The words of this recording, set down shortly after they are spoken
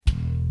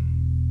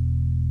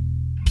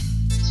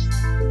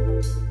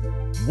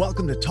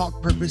Welcome to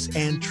Talk Purpose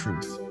and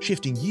Truth,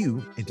 shifting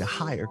you into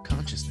higher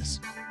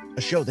consciousness.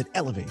 A show that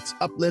elevates,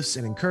 uplifts,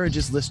 and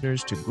encourages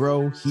listeners to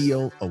grow,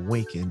 heal,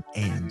 awaken,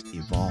 and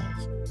evolve.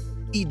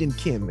 Eden and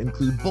Kim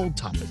include bold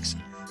topics,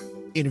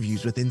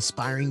 interviews with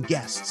inspiring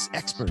guests,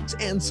 experts,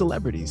 and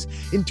celebrities,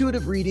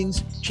 intuitive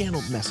readings,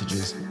 channeled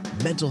messages,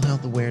 mental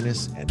health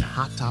awareness, and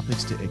hot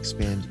topics to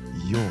expand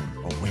your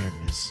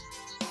awareness.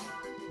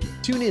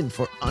 Tune in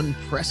for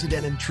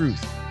unprecedented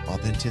truth,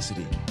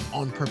 authenticity,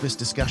 on-purpose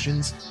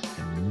discussions,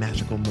 and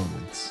magical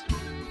moments.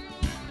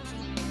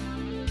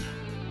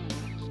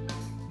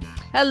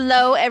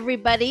 Hello,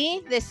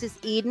 everybody. This is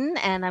Eden,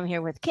 and I'm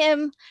here with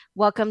Kim.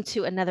 Welcome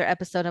to another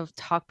episode of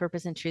Talk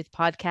Purpose and Truth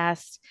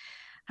podcast.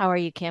 How are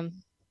you,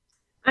 Kim?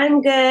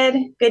 I'm good.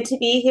 Good to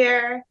be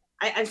here.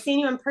 I've seen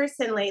you in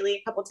person lately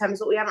a couple times,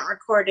 but we haven't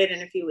recorded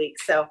in a few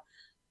weeks. So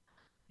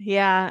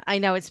yeah, I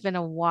know it's been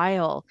a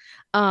while.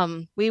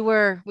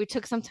 We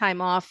took some time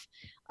off,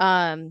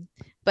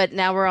 but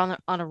now we're on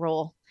a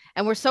roll.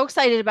 And we're so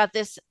excited about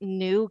this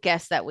new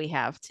guest that we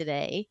have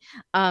today.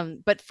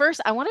 But first,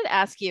 I wanted to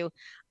ask you,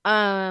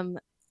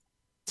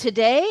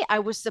 today I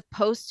was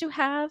supposed to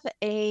have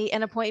a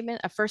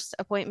first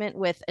appointment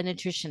with a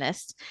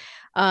nutritionist.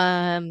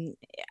 I'm,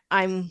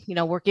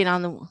 working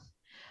on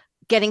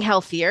getting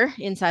healthier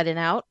inside and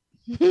out.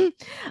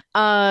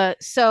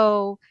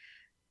 So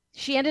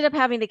she ended up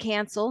having to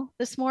cancel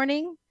this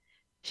morning.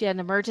 She had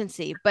an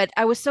emergency, but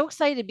I was so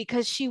excited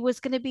because she was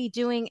going to be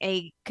doing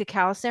a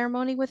cacao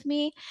ceremony with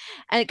me,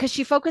 and because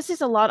she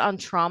focuses a lot on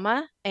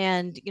trauma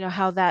and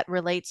how that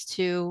relates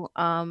to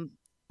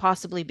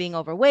possibly being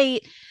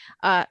overweight.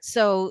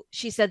 So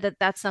she said that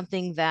that's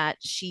something that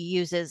she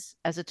uses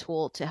as a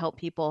tool to help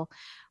people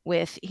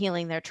with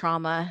healing their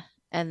trauma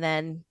and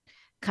then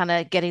kind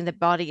of getting the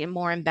body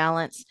more in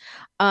balance.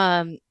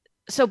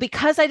 So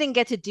because I didn't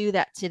get to do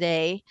that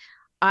today,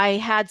 I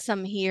had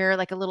some here,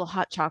 like a little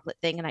hot chocolate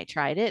thing, and I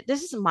tried it.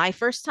 This is my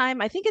first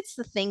time. I think it's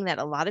the thing that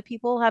a lot of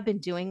people have been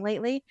doing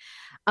lately.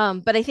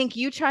 But I think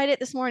you tried it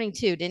this morning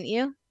too, didn't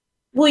you?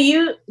 well,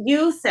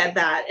 you said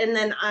that, and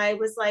then I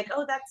was like,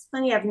 oh, that's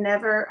funny. I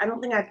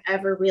don't think I've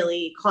ever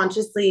really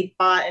consciously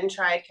bought and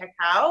tried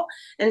cacao.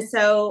 And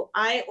so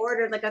I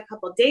ordered like a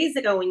couple of days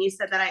ago when you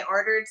said that, I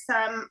ordered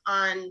some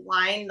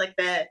online, like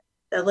the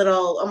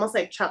little almost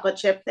like chocolate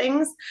chip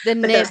things, The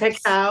but nibs. they're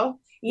cacao.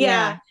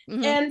 Yeah.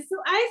 Mhm. And so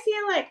I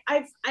feel like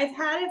I've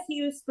had a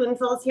few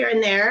spoonfuls here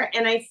and there,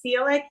 and I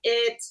feel like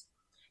it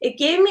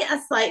gave me a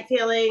slight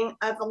feeling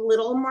of a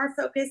little more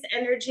focused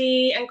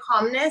energy and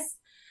calmness.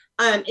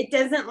 It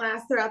doesn't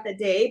last throughout the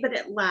day, but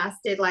it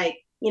lasted like,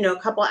 a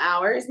couple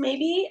hours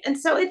maybe. And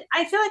so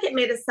I feel like it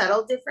made a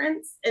subtle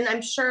difference. And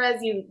I'm sure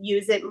as you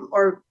use it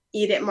or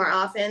eat it more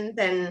often,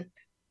 then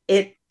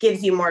it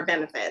gives you more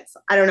benefits.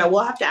 I don't know.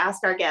 We'll have to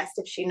ask our guest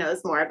if she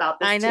knows more about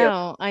this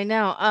too. I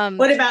know.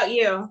 What about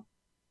you?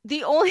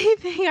 The only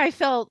thing I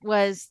felt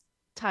was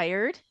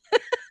tired.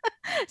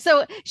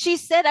 So she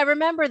said, I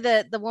remember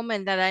the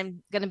woman that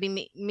I'm going to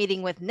be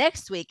meeting with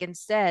next week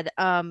instead.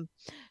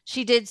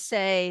 She did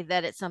say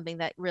that it's something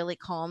that really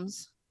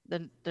calms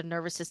the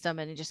nervous system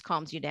and it just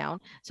calms you down.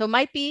 So it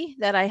might be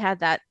that I had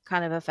that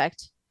kind of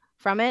effect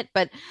from it,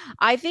 but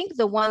I think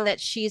the one that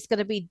she's going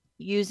to be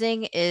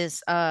using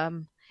is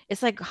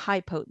it's like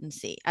high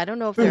potency. I don't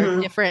know if there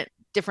are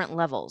different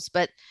levels,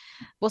 but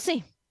we'll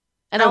see.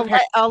 And Okay.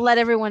 I'll let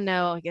everyone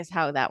know, I guess,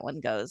 how that one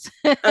goes.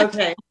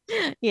 Okay.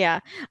 Yeah.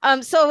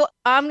 So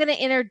I'm going to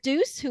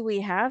introduce who we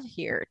have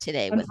here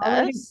today I'm with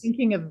already us.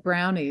 thinking of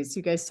brownies.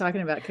 You guys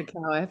talking about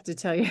cacao? I have to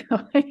tell you.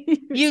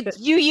 You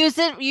use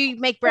it? You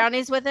make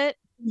brownies with it?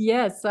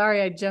 Yes.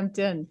 Sorry, I jumped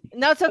in.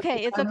 No, it's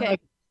okay. It's okay.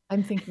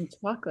 I'm thinking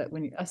chocolate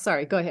when you.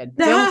 Sorry, go ahead.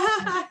 No,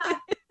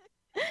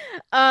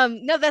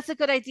 that's a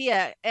good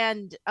idea.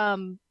 And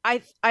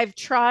I've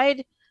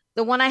tried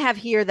the one I have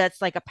here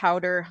that's like a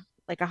powder,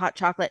 like a hot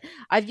chocolate.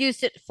 I've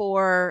used it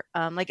for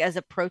like as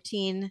a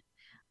protein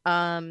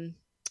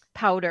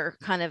powder,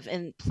 kind of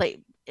in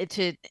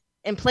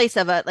place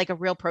of a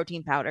real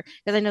protein powder,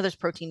 because I know there's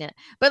protein in it,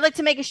 but like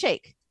to make a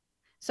shake.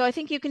 So I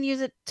think you can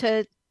use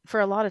it for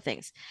a lot of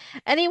things.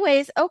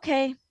 Anyways,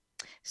 okay.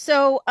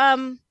 So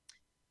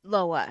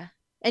Loa,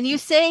 and you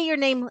say your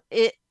name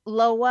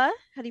Loa.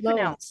 How do you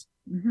pronounce?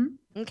 Mm-hmm.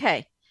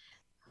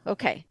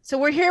 Okay. So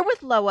we're here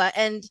with Loa,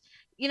 and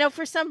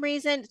for some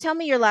reason, tell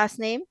me your last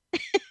name.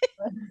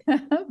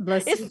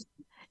 Bless you.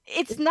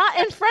 It's not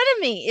in front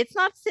of me. It's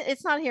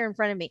not here in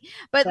front of me.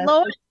 But That's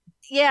Loa,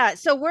 yeah.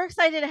 So we're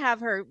excited to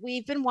have her.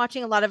 We've been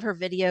watching a lot of her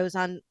videos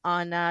on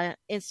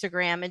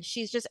Instagram, and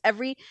she's just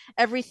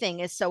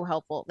everything is so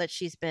helpful that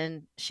she's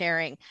been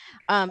sharing.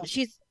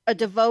 She's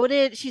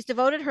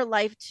devoted her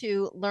life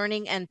to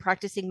learning and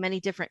practicing many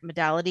different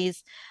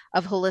modalities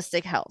of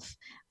holistic health.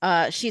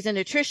 She's a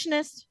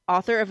nutritionist,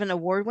 author of an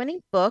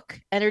award-winning book,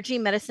 energy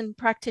medicine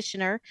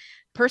practitioner,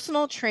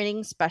 personal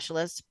training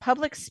specialist,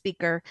 public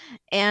speaker,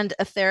 and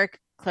etheric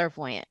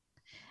clairvoyant.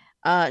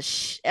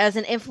 As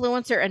an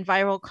influencer and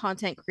viral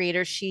content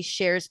creator, she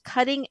shares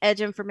cutting edge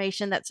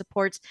information that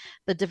supports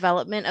the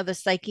development of the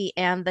psyche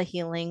and the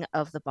healing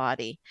of the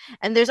body.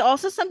 And there's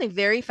also something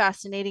very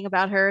fascinating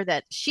about her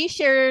that she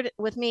shared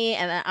with me,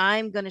 and that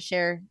I'm going to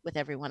share with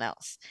everyone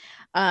else.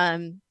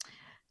 Um,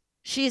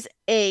 she's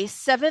a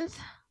seventh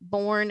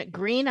born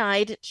green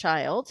eyed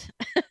child,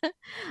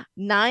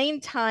 9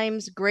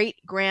 times great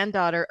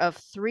granddaughter of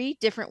 3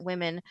 different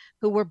women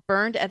who were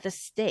burned at the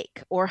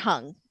stake or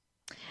hung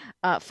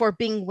for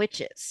being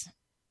witches.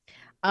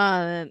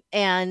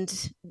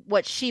 And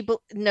what she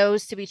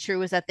knows to be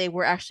true is that they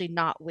were actually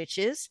not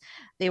witches.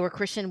 They were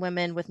Christian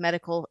women with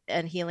medical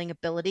and healing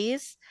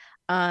abilities.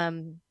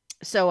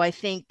 So I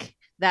think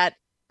that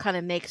kind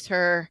of makes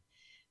her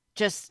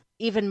just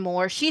even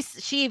more. She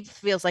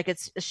feels like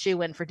it's a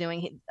shoe-in for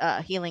doing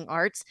healing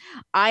arts.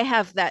 I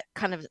have that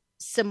kind of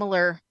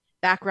similar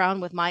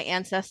background with my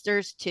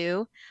ancestors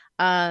too.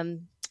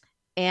 And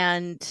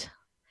it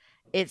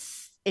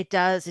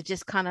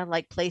just kind of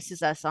like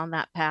places us on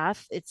that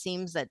path. It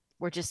seems that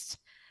we're just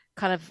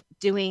kind of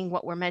doing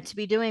what we're meant to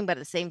be doing, but at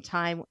the same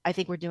time, I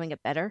think we're doing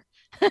it better.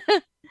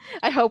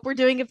 I hope we're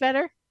doing it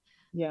better.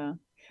 Yeah.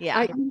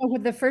 Yeah.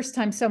 With the first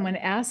time someone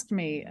asked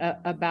me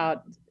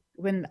about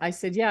when I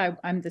said, yeah,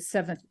 I'm the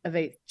 7th of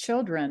 8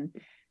 children.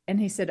 And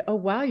he said, oh,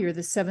 wow, you're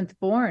the 7th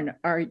born.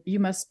 You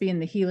must be in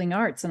the healing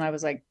arts. And I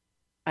was like,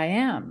 I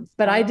am,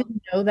 but I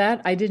didn't know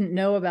that. I didn't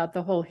know about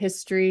the whole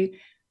history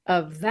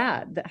of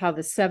that, how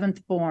the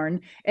 7th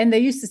born, and they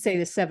used to say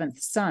the 7th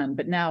son,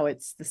 but now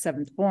it's the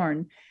 7th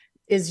born,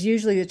 is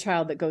usually the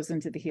child that goes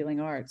into the healing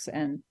arts.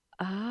 And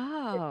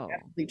it's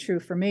definitely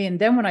true for me. And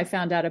then when I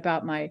found out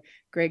about my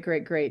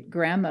great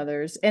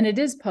grandmothers, and it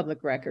is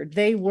public record,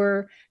 they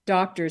were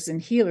doctors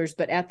and healers,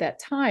 but at that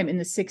time in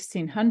the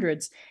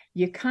 1600s,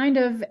 you kind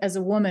of, as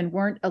a woman,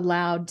 weren't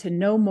allowed to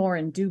know more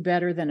and do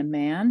better than a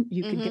man.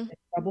 You could get in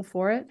trouble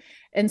for it.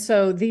 And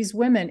so these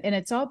women, and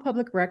it's all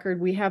public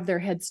record, we have their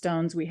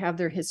headstones, we have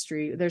their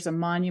history. There's a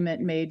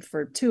monument made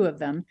for 2 of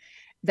them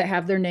that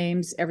have their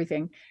names,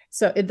 everything.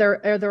 So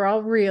they're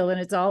all real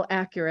and it's all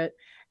accurate.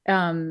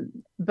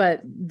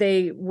 But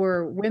they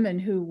were women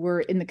who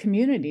were in the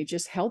community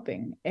just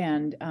helping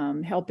and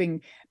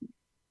helping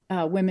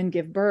women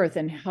give birth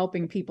and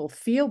helping people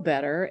feel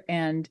better.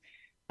 And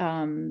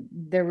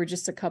there were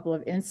just a couple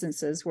of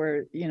instances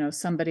where,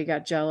 somebody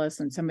got jealous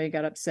and somebody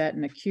got upset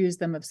and accused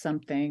them of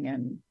something.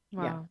 And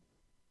wow.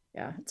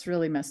 Yeah, it's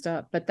really messed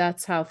up, but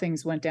that's how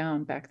things went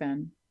down back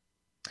then.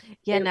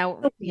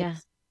 Yeah.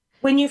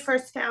 When you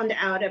first found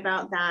out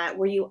about that,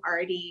 were you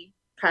already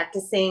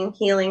practicing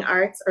healing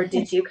arts, or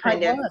did you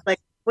kind of like,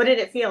 what did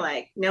it feel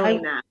like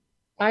knowing that?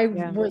 I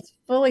was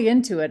fully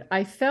into it.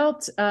 I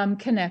felt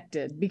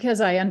connected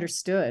because I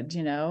understood,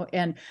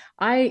 and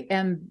I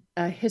am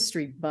a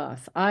history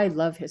buff. I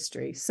love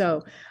history.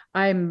 So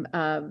I'm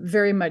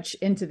very much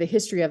into the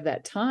history of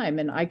that time.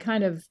 And I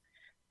kind of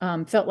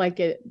felt like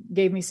it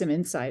gave me some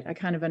insight. I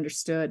kind of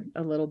understood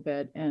a little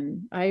bit,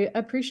 and I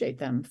appreciate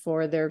them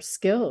for their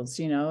skills,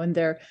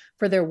 and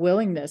for their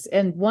willingness.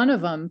 And one of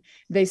them,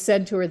 they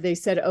said to her,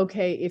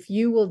 okay, if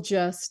you will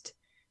just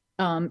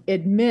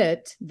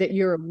admit that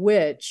you're a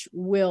witch,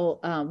 we'll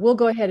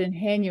go ahead and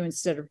hang you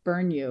instead of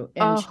burn you.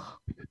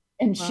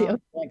 And she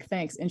like,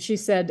 thanks. And she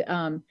said,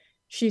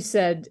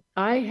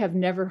 I have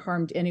never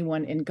harmed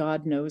anyone, and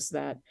God knows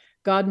that.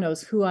 God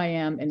knows who I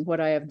am and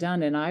what I have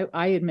done, and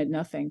I admit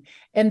nothing.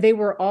 And they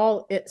were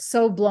all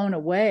so blown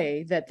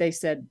away that they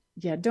said,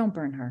 yeah, don't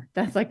burn her.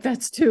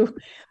 That's too,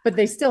 but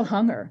they still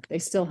hung her.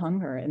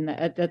 And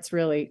that's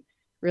really,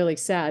 really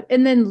sad.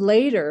 And then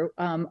later,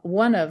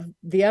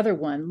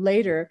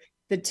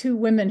 the 2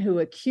 women who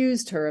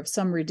accused her of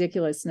some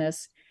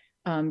ridiculousness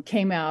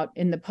came out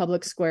in the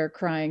public square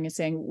crying and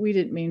saying, we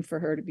didn't mean for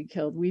her to be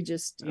killed. We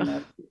just,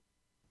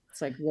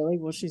 it's like, really?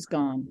 Well, she's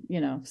gone,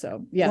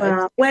 so yeah.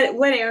 Wow.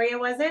 What area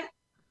was it?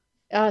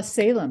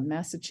 Salem,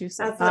 Massachusetts.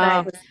 That's what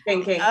I was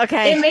thinking.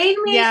 Okay. It made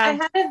me, I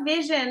had a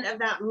vision of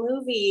that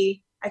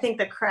movie, I think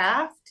The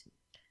Craft.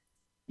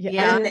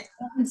 Yeah. I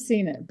haven't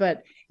seen it,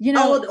 but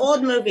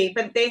old movie,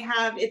 but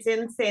it's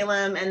in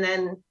Salem, and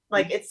then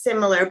like it's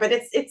similar, but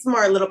it's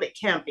more a little bit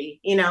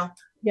campy,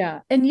 Yeah.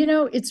 And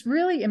it's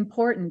really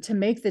important to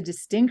make the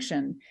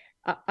distinction.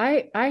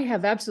 I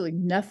have absolutely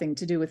nothing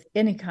to do with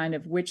any kind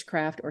of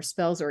witchcraft or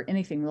spells or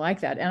anything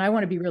like that. And I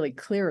want to be really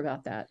clear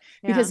about that,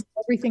 because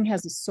everything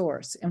has a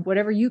source, and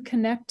whatever you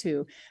connect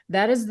to,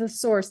 that is the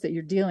source that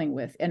you're dealing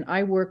with. And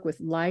I work with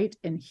light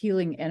and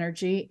healing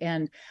energy,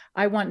 and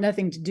I want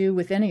nothing to do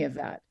with any of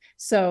that.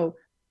 So,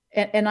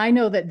 and I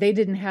know that they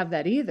didn't have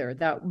that either.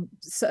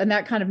 And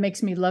that kind of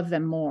makes me love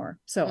them more.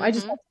 So I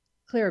just want to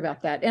be clear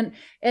about that.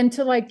 And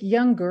to like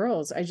young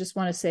girls, I just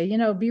want to say,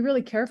 be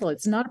really careful.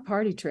 It's not a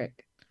party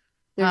trick.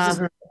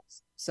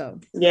 So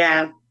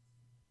yeah,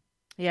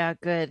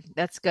 good.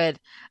 That's good.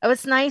 Oh,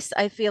 it's nice.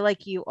 I feel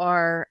like you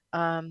are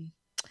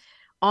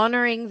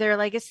honoring their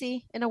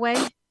legacy in a way.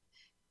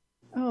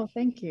 Oh,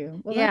 thank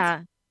you.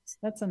 Well,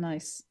 that's a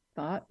nice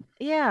thought.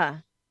 Yeah,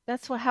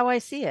 that's how I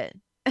see it.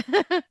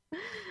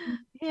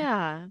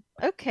 Yeah.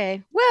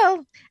 Okay.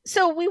 Well,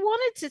 so we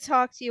wanted to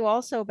talk to you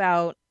also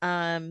about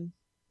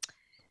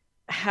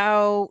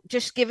how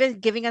just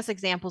giving us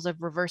examples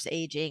of reverse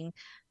aging,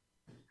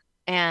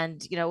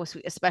 and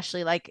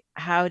especially like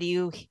how do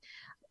you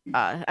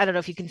I don't know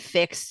if you can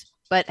fix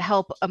but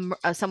help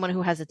someone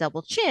who has a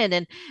double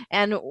chin,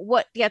 and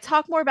what, yeah,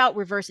 talk more about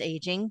reverse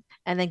aging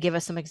and then give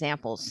us some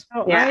examples.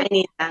 Oh, Yeah, I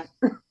need that.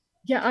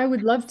 yeah, I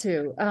would love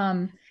to.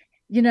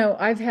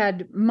 I've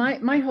had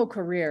my whole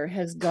career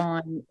has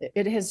gone,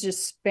 it has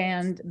just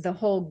spanned the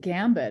whole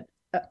gambit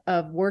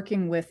of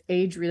working with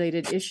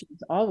age-related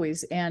issues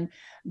always. And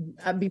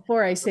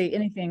before I say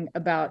anything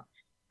about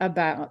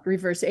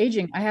reverse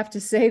aging, I have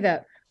to say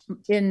that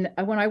when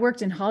I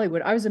worked in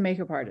Hollywood, I was a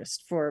makeup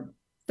artist for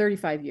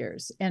 35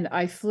 years, and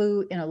I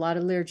flew in a lot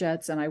of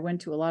Learjets, and I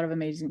went to a lot of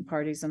amazing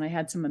parties, and I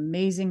had some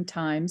amazing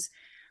times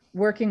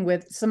working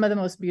with some of the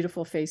most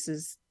beautiful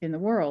faces in the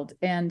world.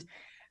 And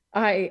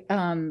I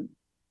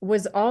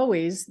was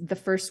always the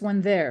first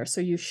one there.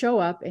 So you show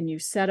up and you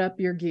set up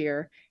your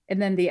gear,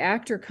 and then the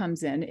actor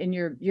comes in, and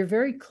you're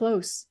very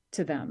close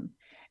to them.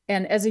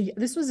 And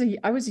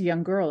I was a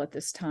young girl at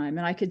this time,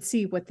 and I could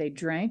see what they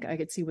drank. I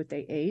could see what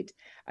they ate.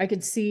 I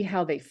could see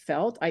how they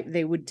felt.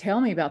 They would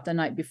tell me about the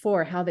night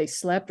before, how they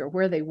slept or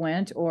where they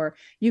went, or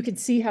you could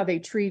see how they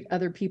treat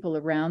other people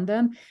around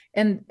them.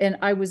 And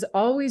I was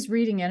always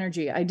reading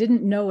energy. I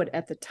didn't know it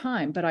at the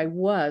time, but I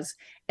was,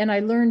 and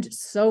I learned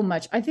so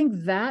much. I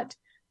think that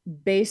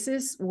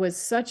basis was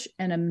such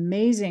an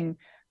amazing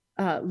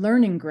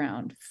learning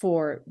ground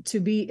to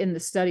be in the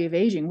study of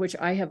aging, which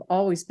I have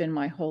always been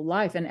my whole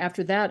life. And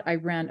after that, I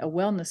ran a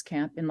wellness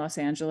camp in Los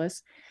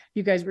Angeles.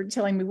 You guys were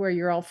telling me where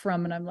you're all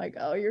from, and I'm like,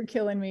 oh, you're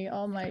killing me.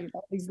 All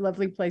these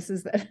lovely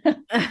places that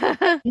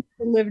I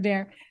live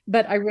near.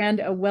 But I ran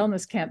a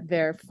wellness camp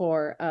there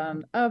for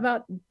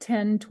about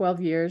 10,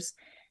 12 years.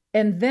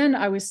 And then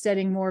I was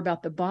studying more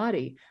about the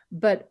body,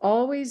 but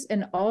always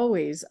and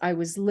always I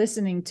was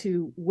listening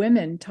to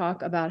women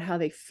talk about how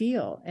they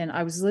feel. And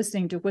I was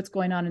listening to what's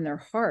going on in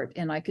their heart,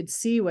 and I could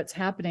see what's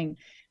happening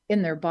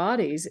in their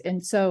bodies.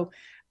 And so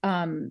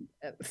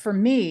for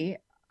me,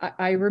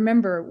 I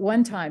remember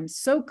one time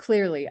so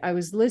clearly, I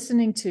was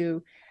listening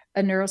to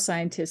a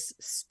neuroscientist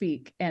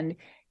speak, and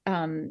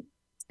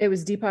it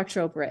was Deepak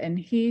Chopra. And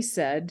he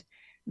said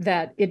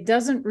that it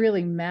doesn't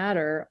really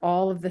matter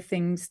all of the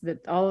things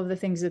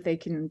that they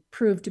can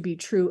prove to be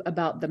true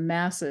about the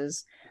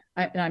masses.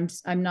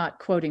 I'm not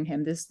quoting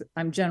him.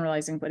 I'm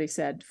generalizing what he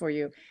said for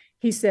you.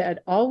 He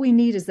said, all we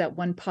need is that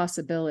one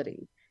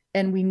possibility.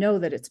 And we know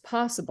that it's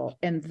possible.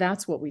 And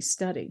that's what we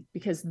study,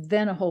 because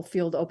then a whole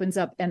field opens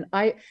up. And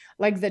I,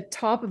 like, the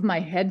top of my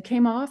head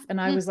came off, and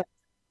I was like,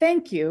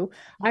 thank you.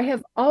 I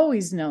have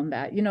always known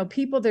that.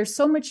 There's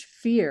so much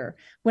fear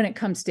when it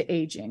comes to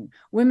aging.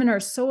 Women are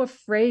so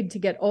afraid to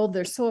get old.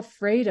 They're so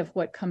afraid of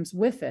what comes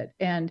with it.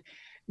 And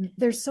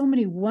there's so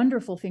many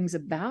wonderful things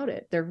about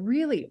it. There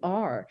really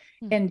are.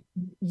 And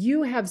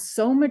you have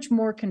so much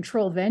more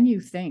control than you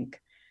think.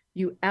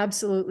 You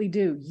absolutely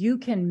do. You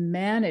can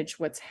manage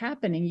what's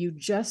happening. You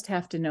just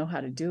have to know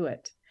how to do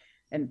it.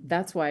 And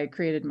that's why I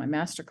created my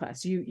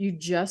masterclass. You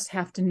just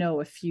have to know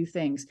a few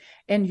things,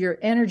 and your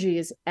energy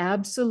is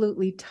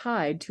absolutely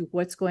tied to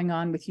what's going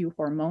on with you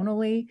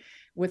hormonally,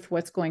 with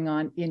what's going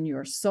on in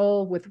your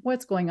soul, with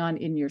what's going on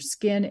in your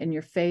skin and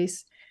your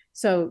face.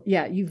 So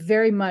yeah, you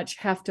very much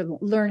have to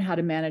learn how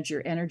to manage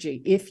your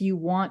energy if you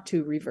want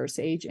to reverse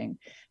aging.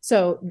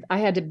 So I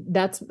had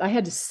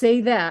to say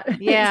that.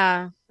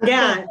 Yeah.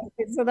 Yeah.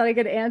 So that I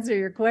could answer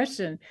your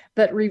question.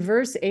 But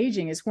reverse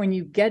aging is when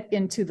you get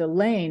into the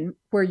lane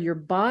where your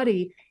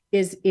body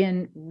is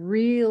in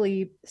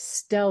really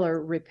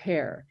stellar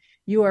repair.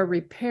 You are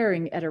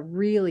repairing at a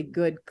really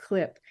good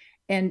clip,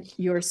 and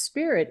your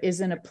spirit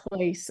is in a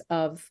place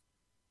of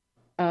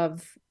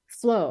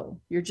flow.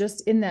 You're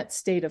just in that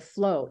state of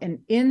flow. And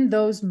in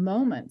those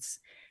moments,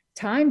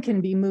 time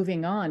can be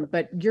moving on,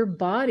 but your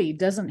body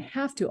doesn't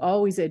have to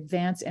always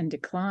advance and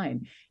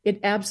decline. It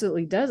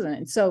absolutely doesn't.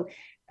 And so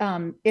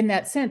in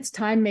that sense,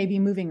 time may be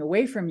moving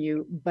away from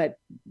you, but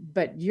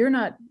you're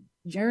not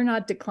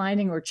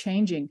declining or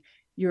changing.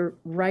 You're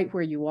right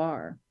where you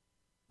are.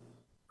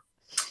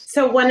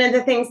 So one of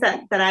the things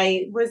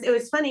it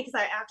was funny because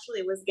I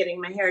actually was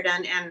getting my hair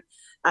done, and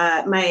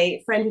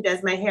my friend who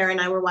does my hair and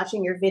I were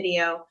watching your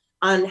video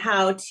on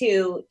how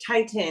to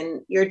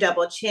tighten your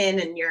double chin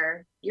and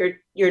your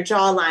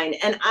jawline.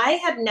 And I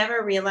had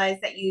never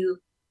realized that you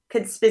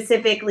could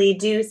specifically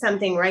do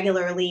something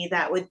regularly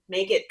that would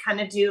make it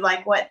kind of do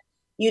like what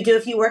you do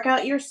if you work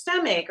out your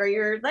stomach or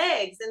your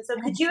legs. And so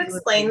could you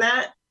explain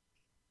that?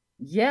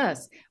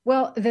 Yes.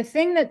 Well, the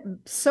thing that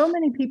so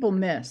many people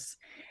miss,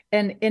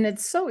 and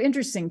it's so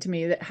interesting to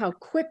me that how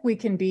quick we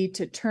can be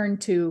to turn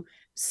to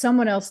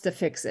someone else to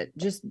fix it.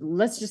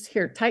 Let's just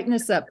tighten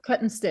us up,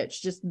 cut and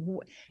stitch.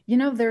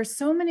 There are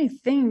so many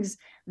things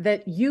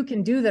that you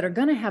can do that are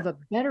going to have a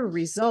better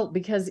result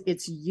because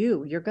it's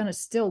you. You're going to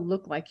still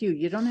look like you.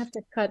 You don't have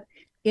to cut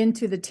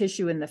into the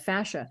tissue and the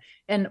fascia.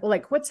 And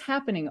like what's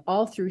happening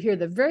all through here,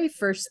 the very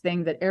first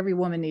thing that every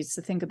woman needs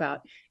to think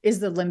about is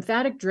the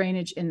lymphatic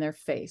drainage in their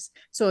face.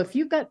 So if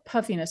you've got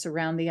puffiness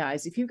around the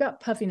eyes, if you've got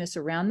puffiness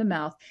around the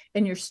mouth,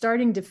 and you're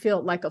starting to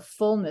feel like a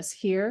fullness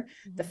here,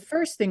 the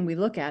first thing we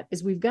look at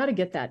is we've got to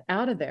get that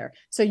out of there.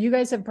 So you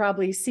guys have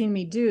probably seen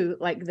me do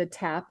like the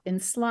tap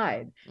and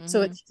slide.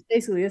 So it's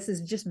basically, this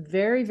is just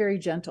very, very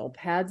gentle,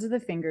 pads of the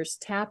fingers,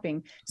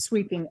 tapping,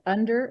 sweeping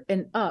under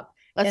and up.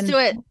 Let's do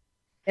it.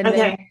 And Okay.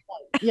 then,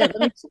 yeah,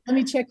 let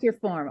me check your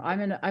form. I'm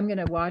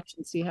gonna watch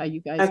and see how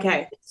you guys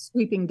Okay.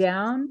 sweeping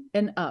down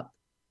and up.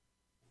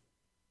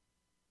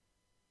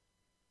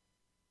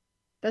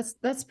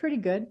 That's pretty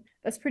good.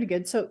 That's pretty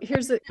good. So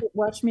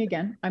watch me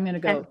again. I'm gonna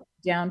go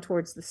down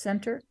towards the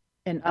center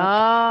and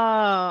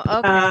up. Oh,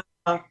 okay.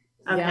 Okay.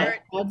 Yeah,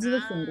 pads of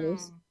the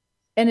fingers.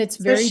 And it's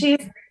So very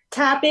she's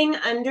tapping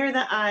under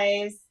the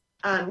eyes,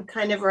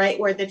 kind of right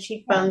where the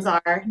cheekbones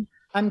are.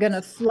 I'm going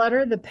to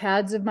flutter the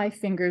pads of my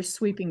fingers,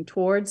 sweeping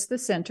towards the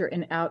center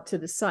and out to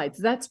the sides.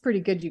 That's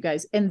pretty good, you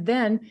guys. And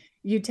then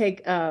you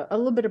take a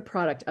little bit of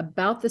product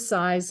about the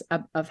size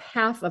of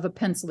half of a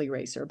pencil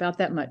eraser, about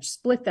that much.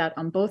 Split that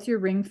on both your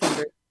ring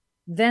fingers,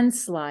 then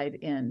slide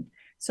in.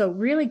 So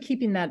really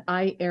keeping that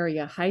eye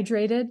area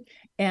hydrated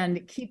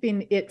and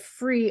keeping it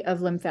free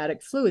of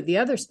lymphatic fluid. The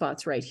other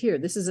spot's right here.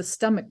 This is a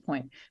stomach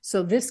point.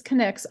 So this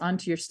connects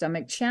onto your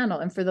stomach channel.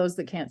 And for those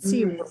that can't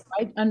see, we're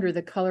right under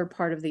the color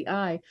part of the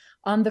eye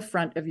on the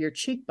front of your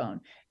cheekbone.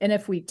 And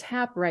if we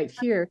tap right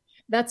here,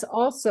 that's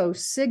also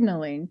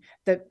signaling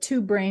the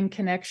two-brain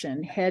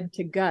connection, head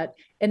to gut,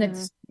 and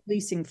it's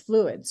releasing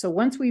fluid. So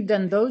once we've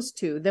done those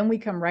two, then we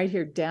come right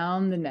here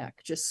down the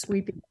neck, just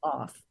sweeping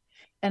off.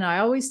 And I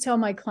always tell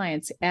my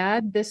clients,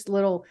 add this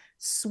little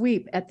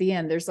sweep at the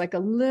end. There's like a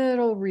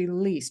little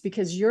release,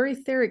 because your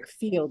etheric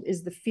field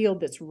is the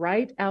field that's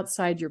right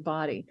outside your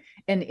body.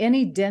 And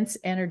any dense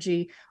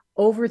energy,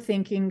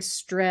 overthinking,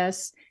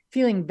 stress,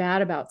 feeling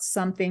bad about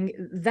something,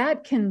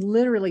 that can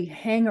literally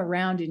hang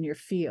around in your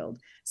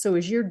field. So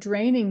as you're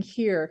draining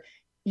here,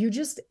 you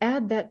just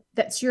add that.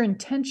 That's your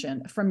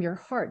intention from your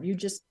heart. You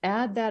just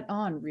add that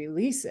on,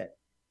 release it.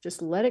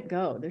 Just let it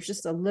go. There's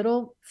just a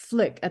little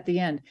flick at the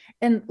end,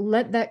 and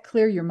let that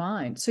clear your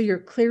mind. So you're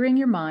clearing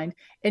your mind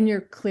and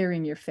you're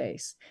clearing your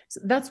face. So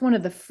that's one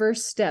of the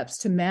first steps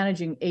to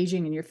managing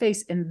aging in your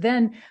face. And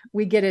then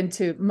we get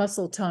into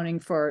muscle toning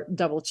for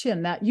double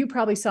chin. That you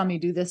probably saw me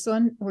do this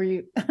one where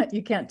you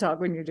can't talk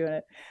when you're doing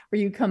it,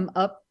 where you come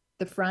up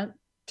the front,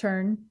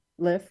 turn,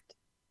 lift.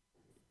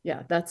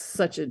 Yeah, that's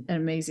such an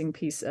amazing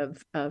piece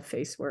of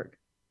face work.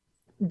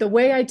 The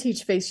way I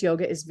teach face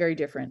yoga is very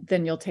different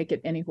than you'll take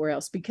it anywhere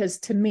else, because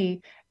to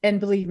me, and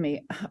believe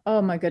me,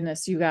 oh my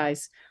goodness, you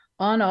guys,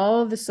 on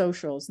all of the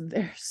socials,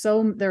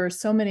 there are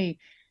so many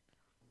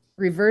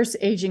reverse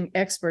aging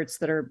experts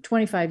that are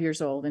 25 years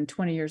old and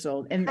 20 years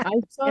old. And I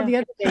saw the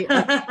other day,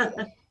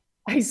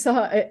 I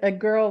saw a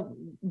girl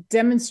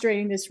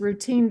demonstrating this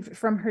routine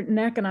from her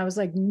neck, and I was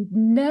like,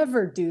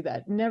 never do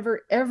that.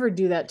 Never, ever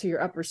do that to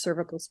your upper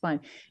cervical spine.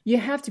 You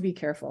have to be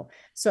careful.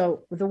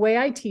 So the way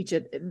I teach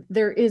it,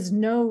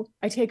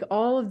 I take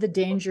all of the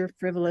danger,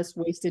 frivolous,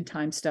 wasted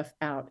time stuff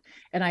out,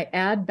 and I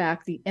add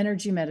back the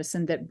energy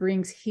medicine that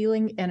brings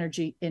healing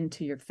energy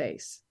into your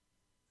face.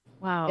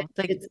 Wow.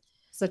 It's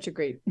such a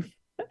great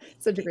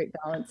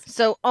balance.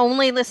 So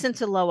only listen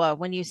to Loa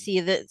when you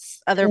see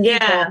this other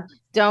people.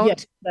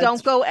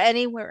 Don't go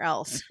anywhere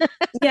else.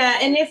 Yeah.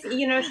 And if,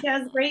 she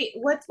has great,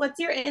 what's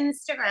your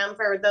Instagram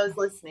for those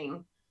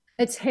listening?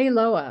 It's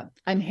Heyloa.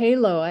 I'm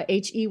Heyloa,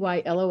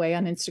 Heyloa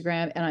on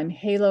Instagram, and I'm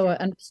Heyloa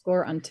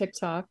 _ on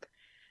TikTok.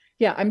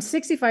 Yeah, I'm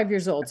 65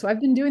 years old. So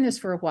I've been doing this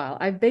for a while.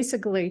 I've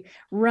basically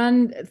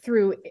run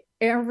through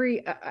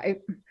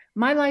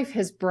my life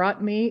has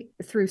brought me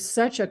through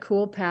such a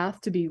cool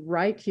path to be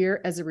right here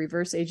as a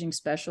reverse aging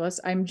specialist.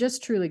 I'm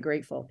just truly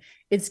grateful.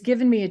 It's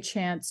given me a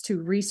chance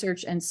to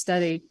research and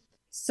study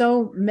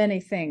so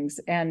many things.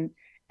 And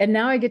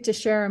now I get to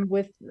share them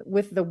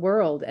with the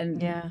world.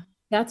 And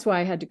that's why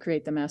I had to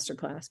create the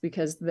masterclass,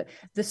 because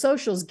the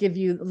socials give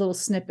you little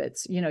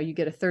snippets. You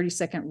get a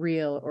 30-second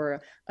reel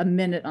or a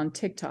minute on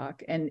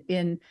TikTok. And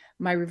in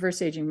my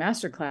reverse aging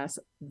masterclass,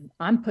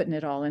 I'm putting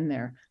it all in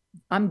there.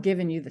 I'm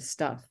giving you the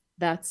stuff.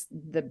 That's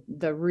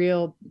the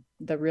real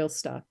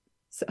stuff.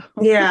 So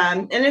yeah.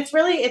 And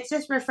it's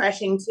just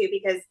refreshing too,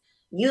 because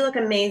you look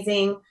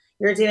amazing.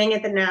 You're doing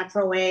it the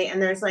natural way.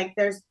 And there's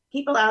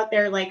people out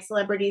there, like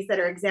celebrities that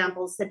are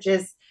examples, such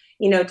as,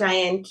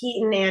 Diane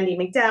Keaton, Andie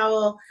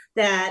MacDowell,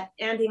 that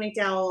Andie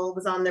MacDowell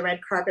was on the red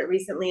carpet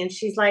recently. And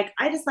she's like,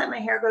 I just let my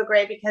hair go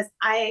gray because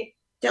I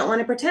don't want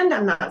to pretend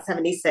I'm not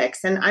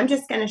 76. And I'm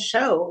just going to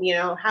show,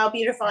 how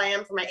beautiful I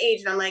am for my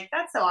age. And I'm like,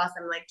 that's so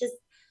awesome. Like, just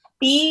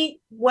be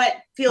what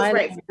feels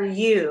right for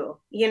you,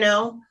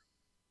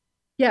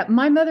 Yeah,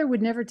 my mother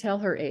would never tell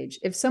her age.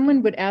 If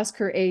someone would ask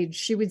her age,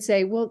 she would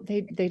say, well,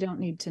 they don't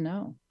need to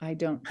know. I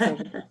don't.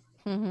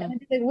 And I'd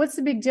be like, what's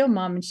the big deal,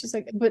 Mom? And she's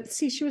like, but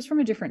see, she was from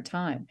a different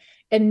time.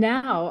 And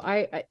now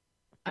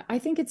I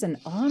think it's an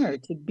honor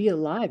to be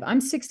alive.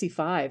 I'm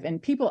 65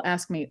 and people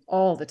ask me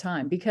all the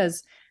time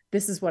because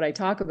this is what I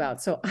talk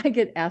about. So I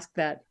get asked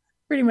that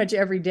pretty much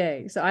every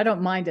day. So I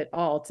don't mind at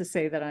all to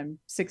say that I'm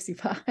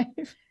 65.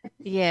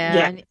 Yeah,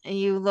 Yeah. and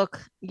you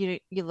look you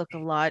look a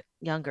lot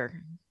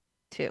younger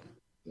too.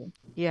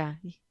 Yeah.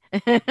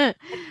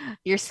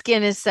 Your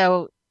skin is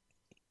so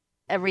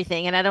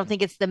everything, and I don't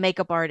think it's the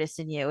makeup artist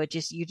in you. It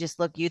just you just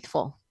look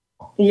youthful.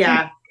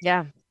 Yeah.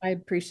 Yeah. I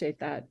appreciate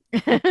that.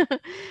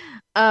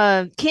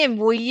 Kim,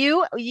 will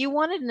you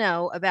want to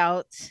know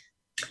about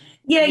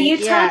Yeah,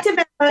 yeah,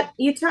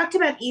 you talked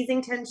about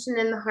easing tension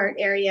in the heart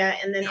area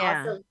and then yeah.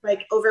 also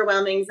like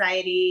overwhelming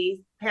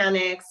anxiety,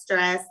 panic,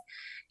 stress.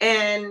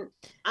 And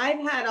I've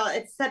had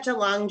it's such a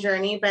long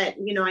journey, but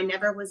I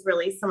never was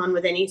really someone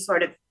with any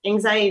sort of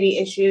anxiety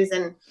issues.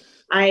 And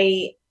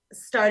I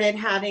started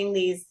having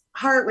these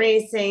heart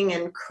racing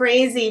and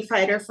crazy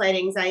fight or flight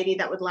anxiety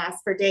that would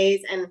last for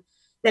days. And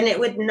then it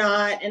would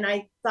not. And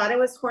I thought it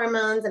was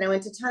hormones. And I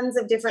went to tons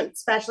of different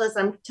specialists.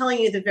 I'm telling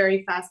you the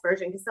very fast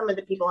version because some of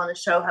the people on the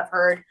show have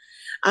heard.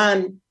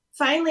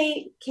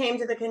 Finally came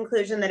to the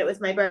conclusion that it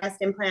was my breast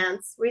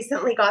implants,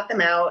 recently got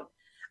them out.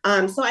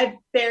 So I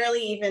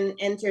barely even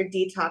entered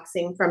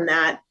detoxing from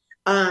that.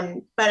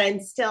 But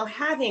I'm still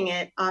having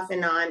it off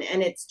and on.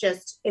 And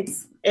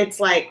it's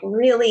like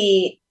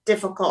really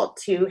difficult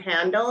to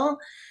handle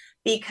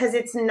because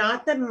it's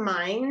not the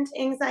mind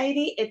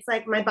anxiety. It's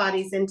like my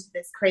body's into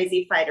this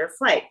crazy fight or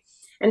flight.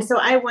 And so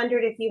I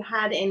wondered if you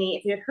had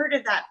heard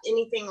of that,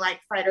 anything like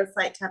fight or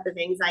flight type of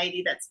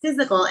anxiety that's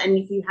physical, and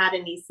if you had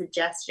any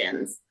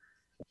suggestions.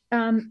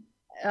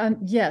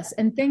 Yes,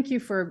 and thank you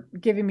for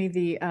giving me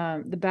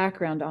the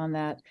background on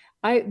that.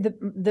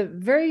 The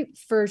very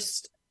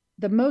first,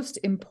 the most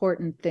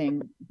important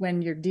thing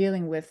when you're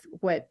dealing with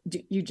what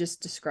you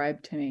just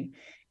described to me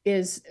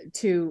is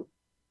to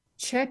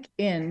check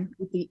in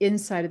with the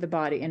inside of the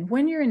body. And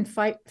when you're in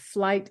fight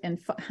or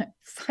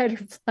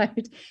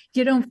flight,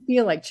 you don't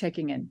feel like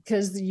checking in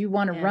because you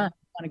want to run,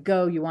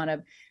 you want to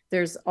go,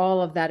 there's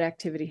all of that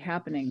activity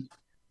happening.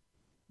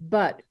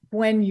 But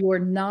when you're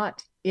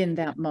not in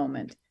that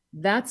moment,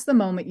 that's the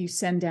moment you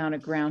send down a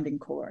grounding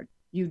cord.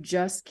 You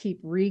just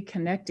keep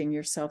reconnecting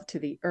yourself to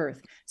the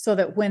earth so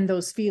that when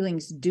those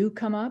feelings do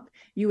come up,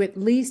 you at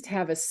least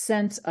have a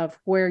sense of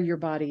where your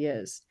body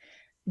is.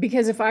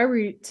 Because if I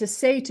were to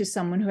say to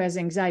someone who has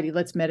anxiety,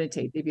 let's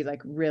meditate, they'd be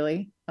like,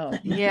 really? Oh,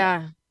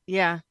 Yeah.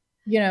 Yeah.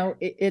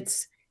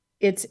 It's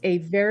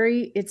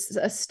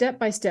a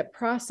step-by-step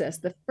process.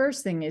 The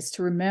first thing is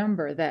to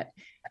remember that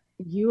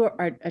you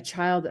are a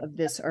child of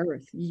this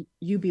earth.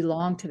 You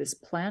belong to this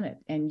planet,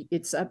 and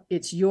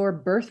it's your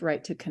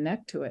birthright to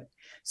connect to it.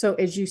 So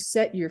as you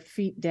set your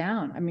feet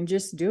down, I mean,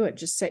 just do it.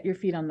 Just set your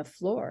feet on the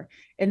floor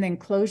and then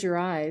close your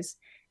eyes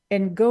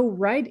and go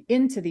right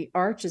into the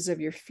arches of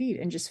your feet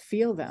and just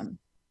feel them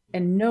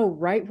and know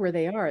right where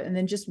they are. And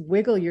then just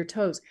wiggle your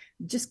toes.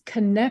 Just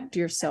connect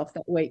yourself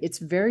that way. It's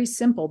very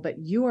simple, but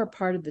you are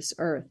part of this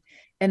earth.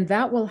 And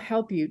that will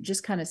help you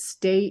just kind of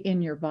stay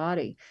in your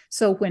body.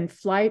 So when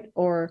flight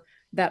or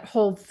that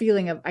whole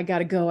feeling of, I got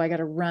to go, I got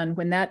to run,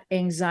 when that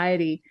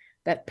anxiety,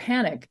 that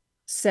panic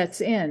sets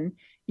in,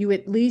 you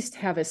at least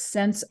have a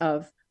sense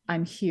of,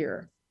 I'm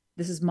here.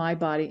 This is my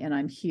body and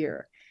I'm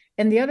here.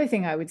 And the other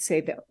thing I would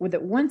say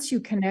that once you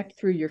connect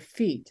through your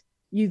feet,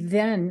 you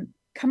then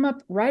come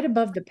up right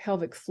above the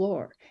pelvic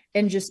floor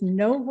and just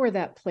know where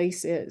that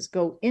place is.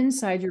 Go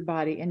inside your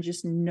body and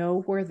just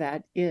know where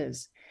that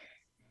is.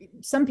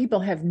 Some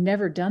people have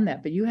never done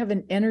that, but you have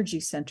an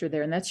energy center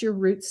there, and that's your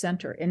root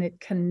center, and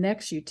it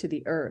connects you to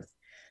the earth.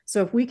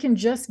 So if we can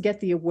just get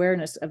the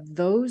awareness of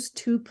those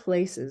two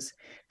places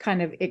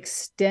kind of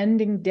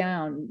extending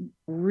down,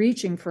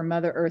 reaching for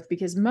Mother Earth,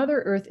 because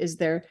Mother Earth is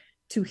there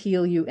to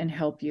heal you and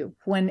help you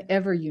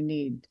whenever you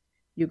need,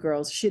 you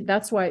girls.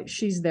 That's why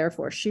she's there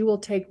for. She will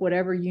take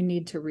whatever you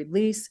need to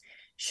release.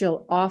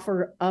 She'll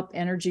offer up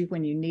energy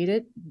when you need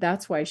it.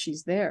 That's why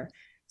she's there.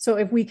 So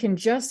if we can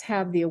just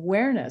have the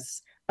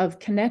awareness of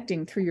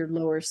connecting through your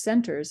lower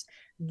centers,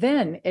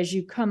 then as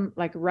you come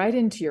like right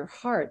into your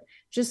heart,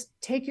 just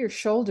take your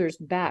shoulders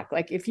back.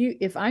 Like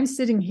if I'm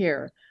sitting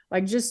here,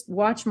 like just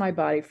watch my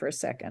body for a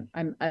second.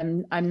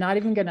 I'm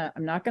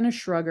not gonna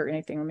shrug or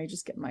anything. Let me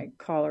just get my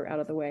collar out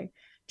of the way.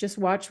 Just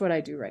watch what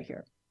I do right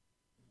here.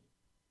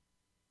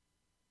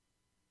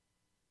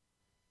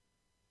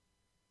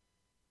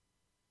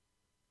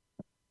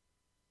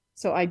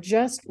 So I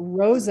just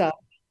rose up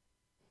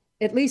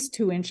at least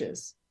 2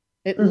 inches,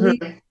 at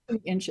least 2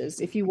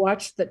 inches. If you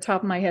watch the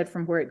top of my head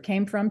from where it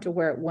came from to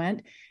where it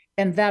went,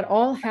 and that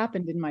all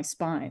happened in my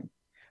spine.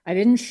 I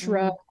didn't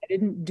shrug, I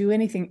didn't do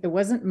anything.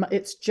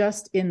 It's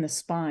just in the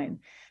spine.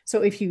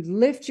 So if you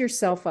lift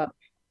yourself up,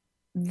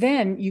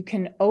 then you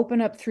can open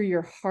up through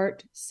your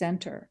heart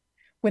center.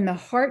 When the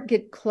heart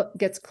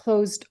gets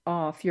closed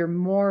off, you're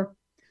more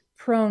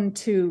prone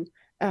to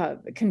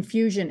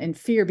confusion and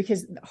fear,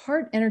 because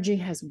heart energy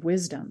has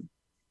wisdom.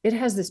 It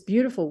has this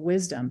beautiful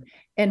wisdom.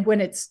 And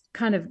when it's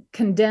kind of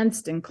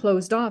condensed and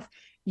closed off,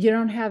 you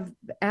don't have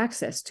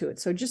access to it.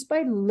 So just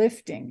by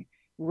lifting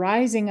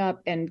rising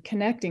up and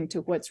connecting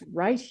to what's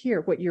right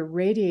here, what you're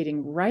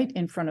radiating right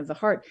in front of the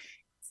heart.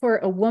 For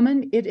a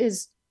woman, it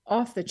is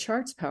off the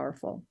charts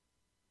powerful.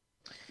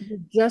 You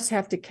just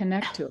have to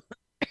connect to it.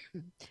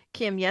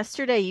 Kim,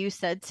 yesterday you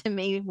said to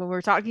me when we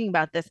were talking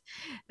about this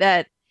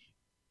that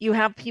you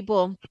have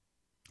people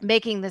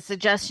making the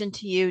suggestion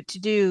to you to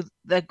do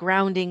the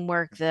grounding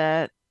work,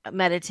 the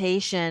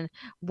meditation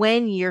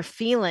when you're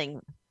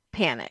feeling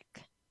panic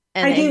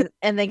and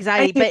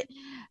anxiety.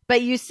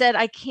 But you said,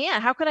 I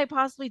can't. How could I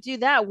possibly do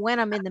that when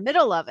I'm in the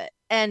middle of it?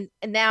 And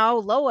now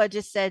Loa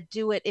just said,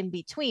 do it in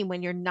between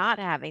when you're not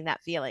having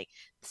that feeling.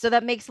 So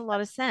that makes a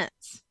lot of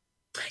sense.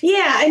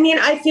 Yeah, I mean,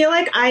 I feel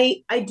like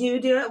I do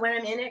it when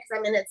I'm in it because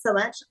I'm in it so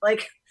much.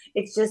 Like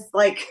it's just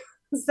like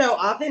so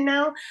often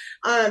now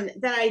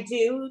that I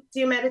do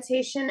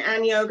meditation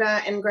and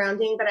yoga and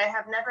grounding, but I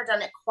have never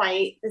done it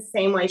quite the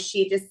same way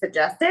she just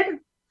suggested.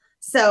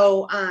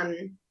 So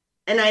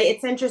and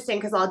it's interesting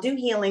because I'll do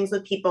healings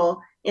with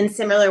people in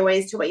similar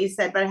ways to what you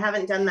said, but I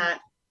haven't done that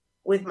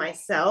with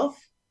myself.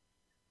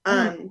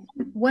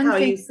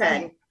 You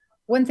said.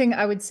 One thing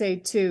I would say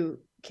too,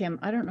 Kim,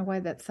 I don't know why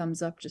that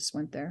thumbs up just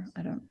went there.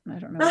 I don't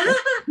know.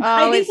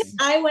 I think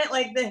I went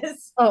like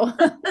this. Oh,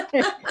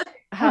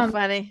 how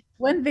funny.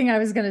 One thing I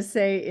was going to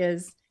say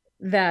is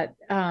that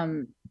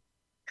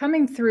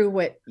coming through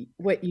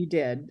what you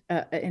did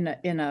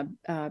in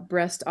a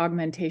breast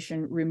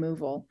augmentation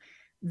removal,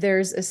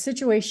 there's a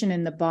situation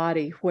in the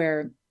body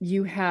where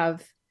you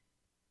have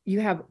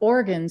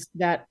organs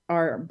that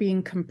are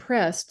being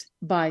compressed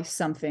by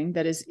something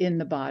that is in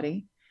the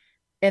body.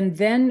 And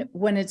then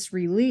when it's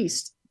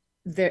released,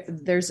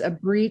 there's a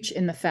breach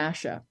in the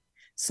fascia.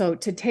 So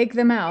to take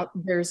them out,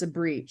 there's a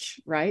breach,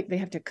 right? They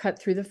have to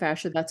cut through the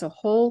fascia. That's a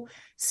whole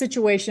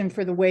situation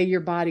for the way your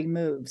body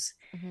moves.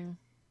 Mm-hmm.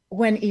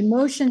 When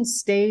emotion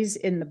stays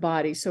in the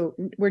body, so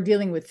we're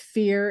dealing with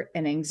fear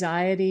and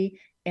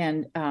anxiety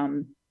and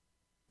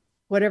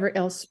whatever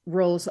else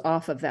rolls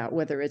off of that,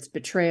 whether it's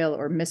betrayal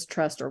or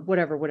mistrust or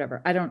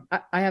whatever.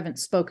 I haven't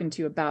spoken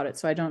to you about it,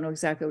 so I don't know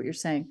exactly what you're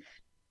saying.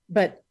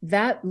 But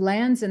that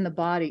lands in the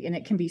body and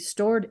it can be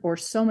stored or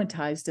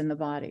somatized in the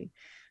body.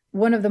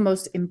 One of the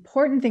most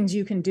important things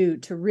you can do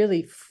to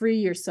really free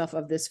yourself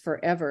of this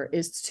forever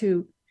is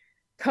to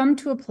come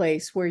to a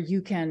place where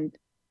you can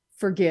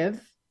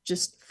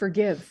just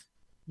forgive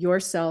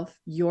yourself,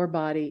 your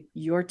body,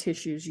 your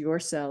tissues, your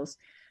cells.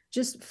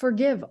 Just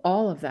forgive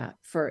all of that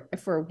for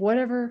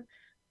whatever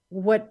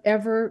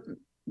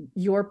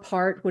your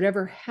part,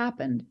 whatever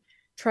happened.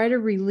 Try to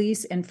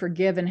release and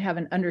forgive and have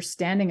an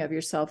understanding of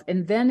yourself.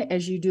 And then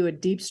as you do a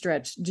deep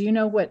stretch, do you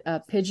know what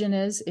a pigeon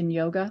is in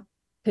yoga?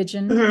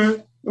 Pigeon?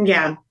 Mm-hmm.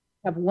 Yeah.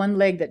 Have one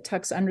leg that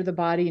tucks under the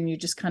body and you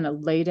just kind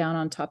of lay down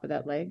on top of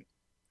that leg.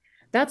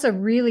 That's a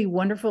really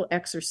wonderful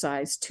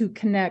exercise to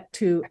connect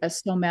to a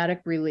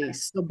somatic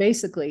release. So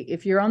basically,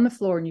 if you're on the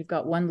floor and you've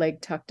got one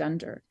leg tucked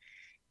under,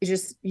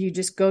 you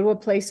just go to a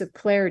place of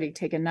clarity,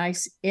 take a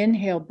nice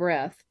inhale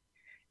breath.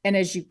 And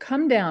as you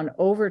come down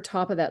over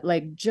top of that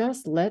leg,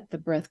 just let the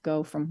breath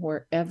go from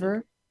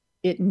wherever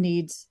it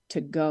needs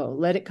to go.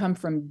 Let it come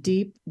from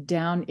deep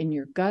down in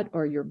your gut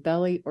or your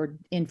belly or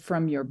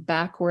from your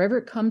back, wherever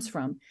it comes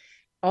from.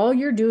 All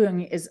you're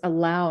doing is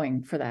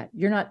allowing for that.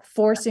 You're not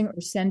forcing or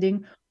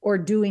sending or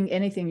doing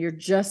anything. You're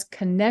just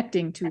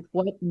connecting to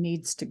what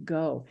needs to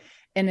go.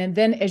 And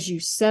then as you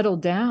settle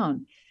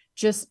down,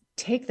 just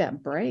take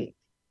that break.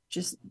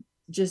 Just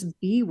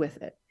be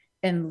with it.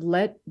 And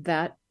let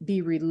that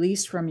be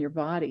released from your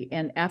body.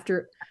 And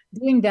after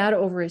doing that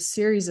over a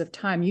series of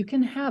time, you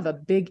can have a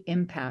big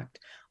impact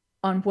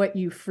on what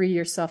you free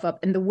yourself up.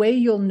 And the way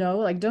you'll know,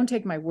 like, don't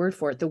take my word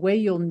for it, the way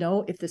you'll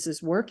know if this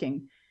is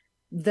working,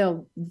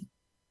 the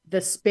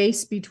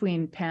space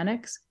between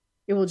panics,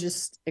 it will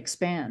just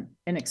expand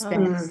and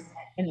expand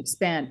and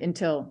expand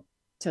until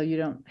you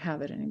don't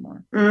have it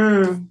anymore.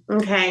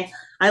 Okay.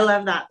 I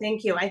love that.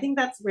 Thank you. I think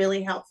that's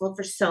really helpful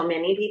for so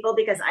many people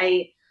because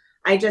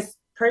I just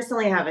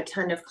personally have a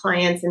ton of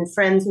clients and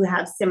friends who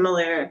have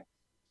similar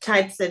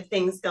types of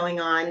things going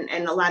on.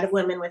 And a lot of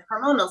women with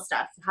hormonal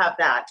stuff have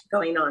that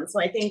going on.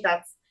 So I think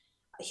that's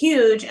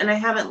huge. And I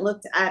haven't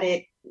looked at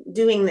it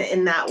doing it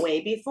in that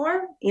way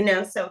before,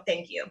 so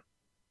thank you.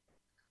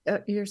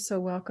 You're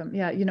so welcome.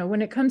 Yeah.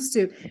 When it comes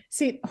to,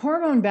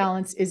 hormone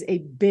balance is a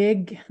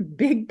big,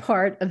 big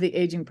part of the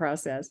aging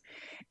process.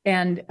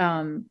 And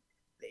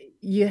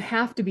you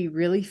have to be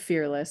really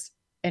fearless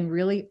and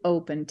really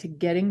open to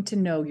getting to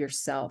know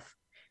yourself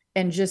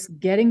and just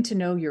getting to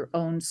know your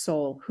own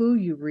soul, who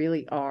you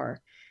really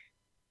are.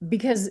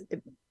 Because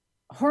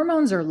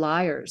hormones are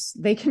liars.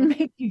 They can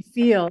make you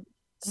feel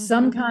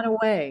some kind of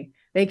way.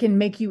 They can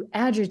make you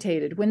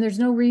agitated when there's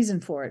no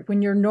reason for it,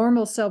 when your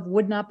normal self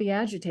would not be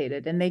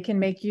agitated. And they can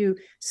make you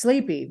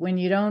sleepy when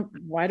you don't.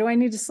 Why do I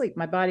need to sleep?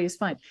 My body is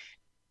fine.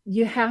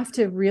 You have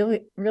to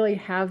really, really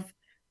have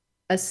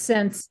a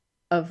sense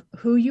of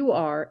who you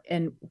are.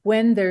 And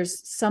when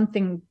there's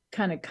something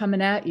kind of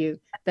coming at you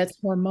that's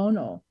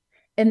hormonal,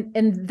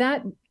 and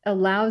that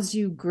allows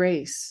you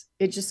grace.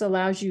 It just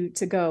allows you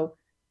to go,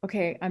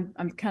 okay,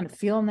 I'm kind of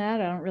feeling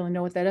that. I don't really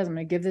know what that is. I'm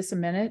going to give this a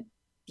minute.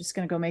 Just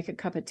going to go make a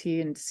cup of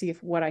tea and see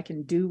if what I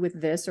can do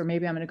with this, or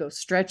maybe I'm going to go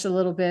stretch a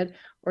little bit,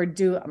 or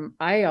do,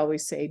 I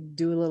always say,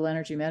 do a little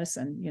energy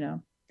medicine, you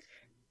know,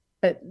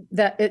 but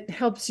that it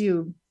helps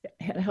you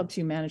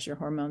manage your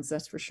hormones.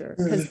 That's for sure.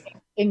 Because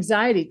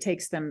anxiety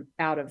takes them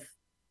out of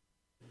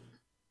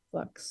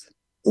flux.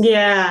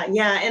 Yeah.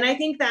 And I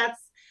think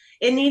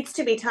it needs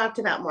to be talked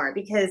about more,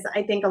 because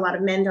I think a lot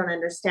of men don't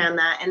understand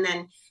that. And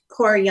then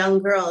poor young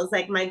girls,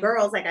 like my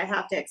girls, like I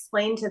have to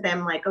explain to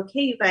them, like,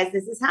 okay, you guys,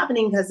 this is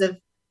happening because of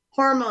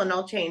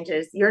hormonal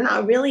changes. You're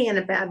not really in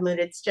a bad mood.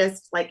 It's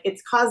just like,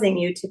 it's causing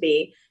you to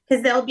be,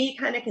 because they'll be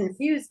kind of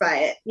confused by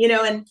it, you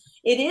know, and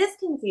it is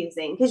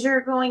confusing because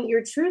your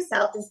true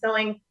self is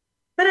going,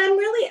 but I'm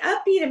really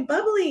upbeat and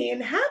bubbly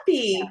and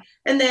happy. Yeah.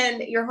 And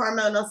then your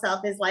hormonal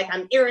self is like,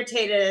 I'm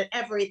irritated at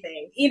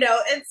everything, you know,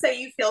 and so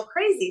you feel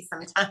crazy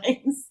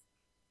sometimes.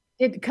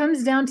 It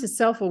comes down to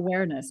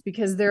self-awareness,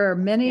 because there are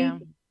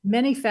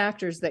many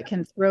factors that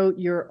can throw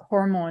your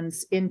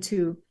hormones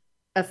into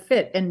a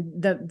fit.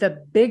 And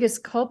the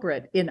biggest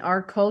culprit in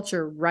our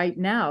culture right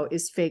now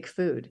is fake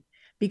food,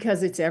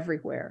 because it's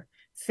everywhere.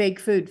 Fake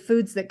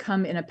foods that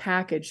come in a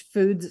package,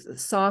 foods,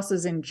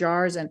 sauces in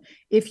jars. And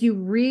if you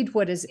read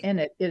what is in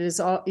it, it is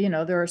all, you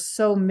know, there are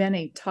so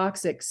many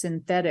toxic,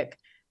 synthetic,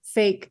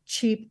 fake,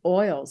 cheap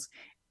oils.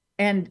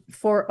 And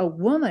for a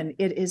woman,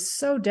 it is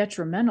so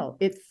detrimental.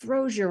 It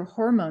throws your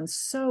hormones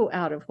so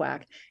out of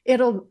whack.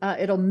 It'll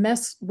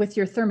mess with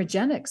your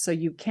thermogenics, so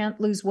you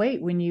can't lose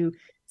weight when you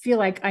feel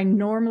like, I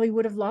normally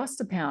would have lost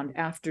a pound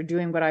after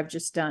doing what I've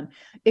just done.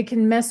 It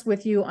can mess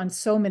with you on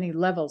so many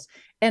levels,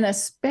 and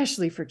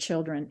especially for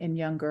children and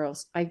young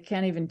girls. I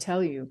can't even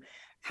tell you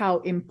how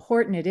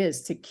important it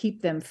is to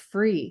keep them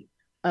free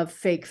of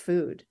fake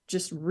food,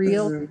 just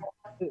real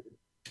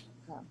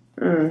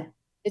food.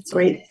 It's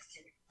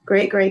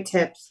Great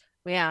tips.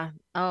 Yeah.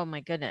 Oh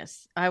my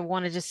goodness. I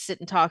want to just sit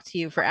and talk to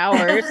you for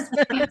hours.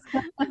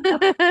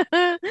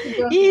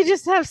 You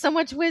just have so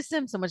much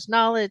wisdom, so much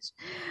knowledge.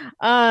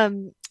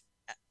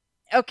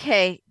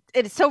 Okay.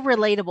 It's so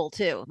relatable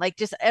too. Like,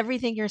 just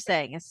everything you're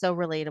saying is so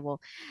relatable.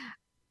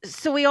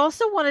 So we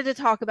also wanted to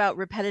talk about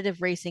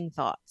repetitive racing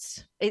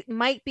thoughts. It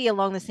might be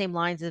along the same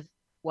lines of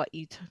what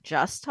you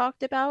just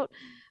talked about,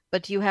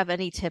 but do you have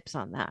any tips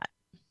on that?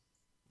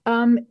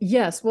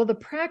 Yes. Well, the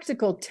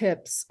practical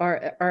tips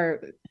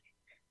are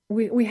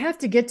we have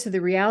to get to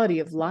the reality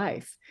of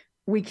life.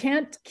 We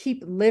can't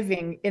keep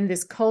living in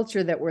this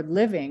culture that we're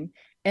living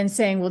and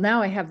saying, well,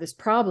 now I have this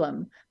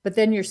problem, but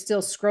then you're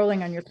still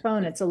scrolling on your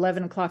phone. It's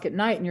 11 o'clock at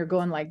night and you're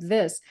going like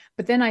this,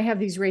 but then I have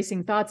these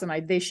racing thoughts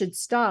and they should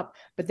stop.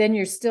 But then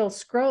you're still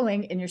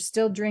scrolling and you're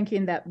still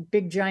drinking that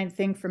big giant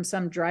thing from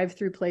some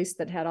drive-through place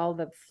that had all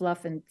the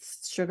fluff and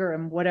sugar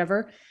and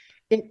whatever.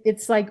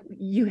 It's like,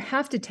 you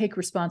have to take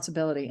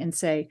responsibility and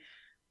say,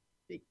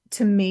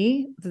 to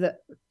me,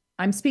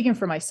 I'm speaking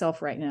for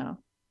myself right now.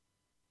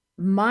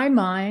 My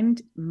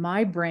mind,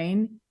 my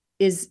brain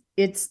it's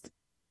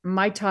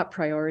my top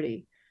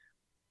priority.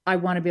 I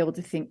want to be able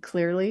to think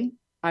clearly.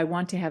 I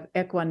want to have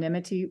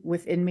equanimity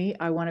within me.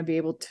 I want to be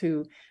able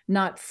to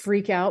not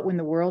freak out when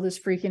the world is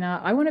freaking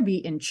out. I want to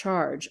be in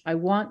charge. I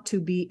want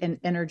to be an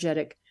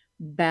energetic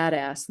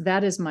badass.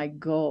 That is my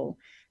goal.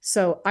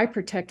 So I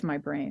protect my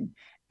brain.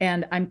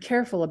 And I'm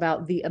careful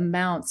about the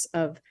amounts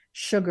of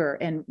sugar,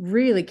 and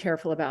really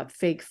careful about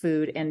fake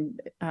food and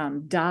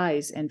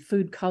dyes and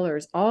food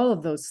colors. All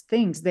of those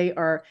things, they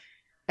are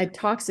a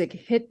toxic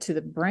hit to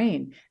the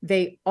brain.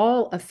 They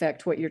all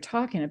affect what you're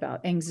talking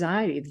about,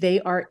 anxiety. They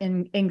are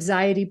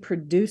anxiety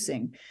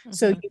producing. Mm-hmm.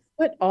 So you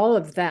put all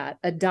of that,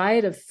 a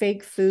diet of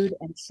fake food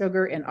and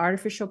sugar and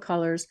artificial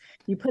colors,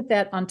 you put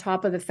that on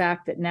top of the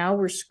fact that now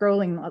we're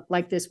scrolling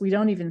like this. We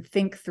don't even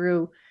think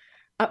through.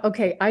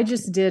 Okay, I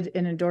just did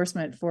an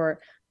endorsement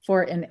for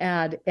an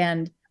ad,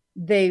 and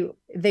they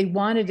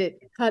wanted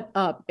it cut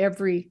up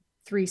every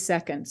 3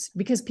 seconds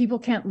because people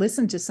can't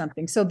listen to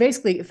something. So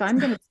basically, if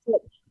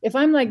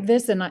I'm like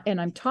this and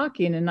I'm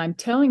talking and I'm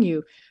telling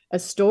you a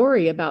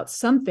story about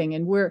something,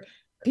 and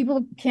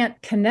people can't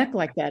connect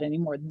like that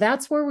anymore.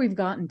 That's where we've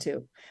gotten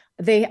to.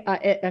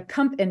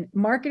 And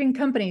marketing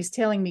companies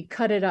telling me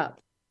cut it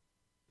up.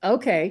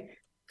 Okay.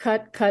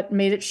 Cut,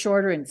 made it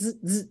shorter, and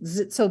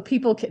so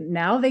people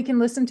they can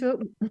listen to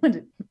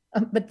it.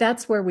 But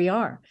that's where we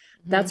are.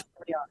 Mm-hmm. That's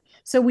where we are.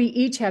 So we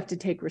each have to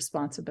take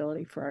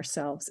responsibility for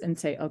ourselves and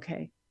say,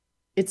 okay,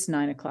 it's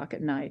 9 o'clock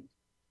at night.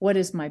 What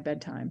is my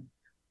bedtime?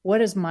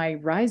 What is my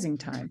rising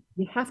time?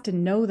 You have to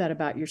know that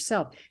about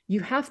yourself.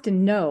 You have to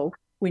know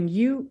when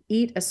you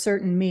eat a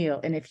certain meal,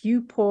 and if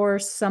you pour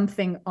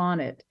something on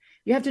it,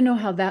 you have to know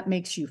how that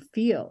makes you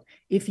feel.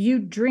 If you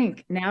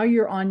drink, now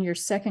you're on your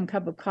second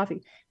cup of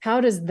coffee.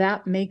 How does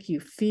that make you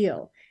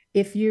feel?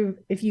 If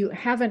you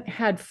haven't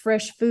had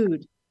fresh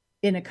food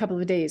in a couple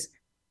of days,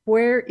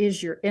 where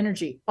is your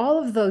energy?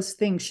 All of those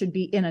things should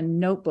be in a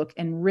notebook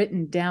and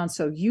written down,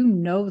 so you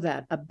know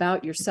that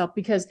about yourself,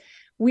 because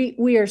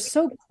we are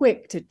so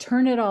quick to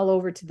turn it all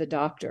over to the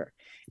doctor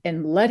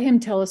and let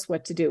him tell us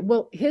what to do.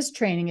 Well, his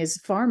training is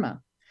pharma.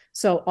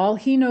 So all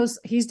he knows,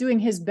 he's doing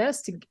his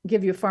best to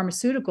give you a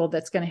pharmaceutical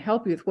that's going to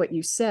help you with what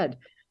you said.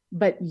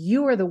 But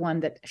you are the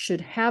one that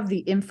should have the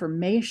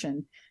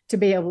information to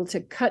be able to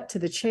cut to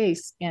the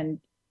chase and,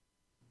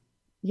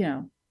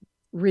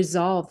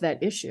 resolve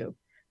that issue.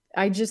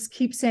 I just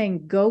keep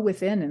saying, go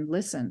within and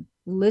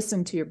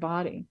listen to your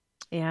body.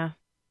 Yeah.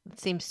 It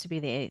seems to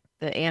be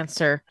the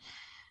answer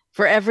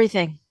for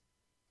everything.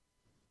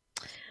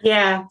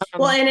 Yeah.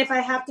 Well, and if I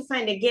have to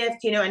find a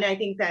gift, and I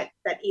think that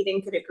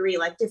Eden could agree,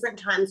 like different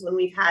times when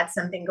we've had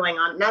something going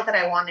on, not that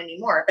I want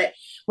anymore, but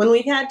when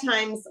we've had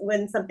times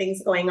when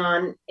something's going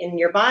on in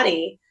your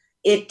body,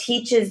 it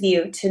teaches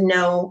you to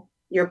know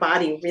your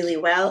body really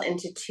well and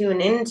to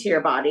tune into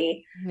your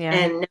body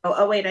and know,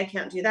 oh, wait, I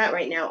can't do that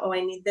right now. Oh,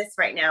 I need this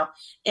right now.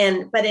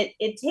 But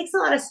it takes a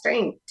lot of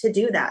strength to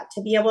do that,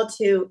 to be able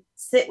to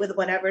sit with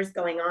whatever's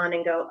going on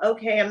and go,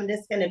 okay, I'm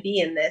just going to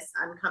be in this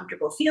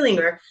uncomfortable feeling.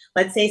 Or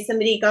let's say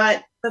somebody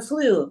got the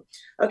flu.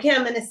 Okay,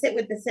 I'm going to sit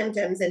with the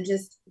symptoms and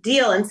just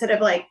deal instead of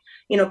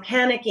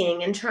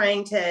panicking and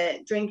trying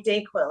to drink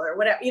Dayquil or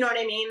whatever, you know what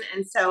I mean?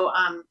 And so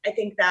I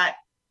think that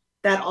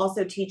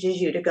also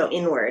teaches you to go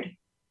inward.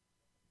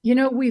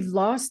 We've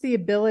lost the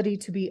ability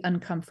to be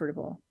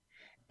uncomfortable.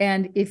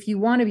 And if you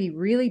want to be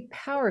really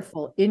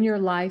powerful in your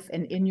life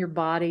and in your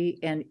body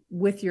and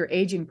with your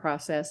aging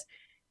process,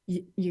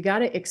 you got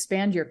to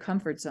expand your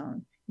comfort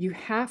zone. You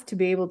have to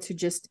be able to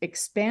just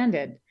expand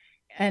it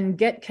and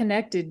get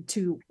connected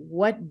to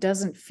what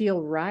doesn't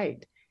feel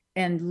right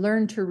and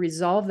learn to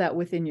resolve that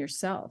within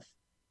yourself.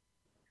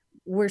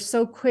 We're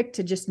so quick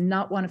to just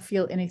not want to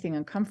feel anything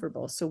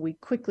uncomfortable. So we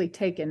quickly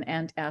take an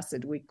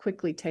antacid. We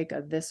quickly take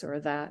a this or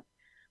that.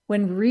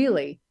 When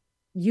really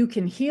you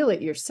can heal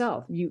it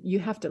yourself. You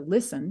have to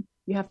listen.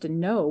 You have to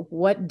know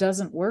what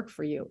doesn't work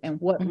for you and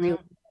what really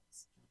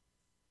does.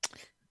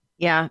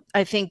 Yeah,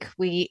 I think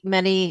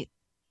many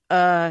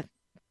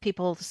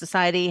people,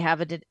 society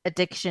have an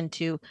addiction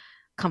to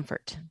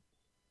comfort.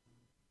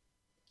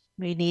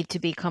 We need to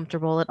be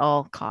comfortable at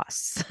all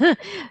costs. We're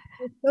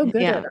so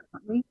good at it,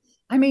 aren't we?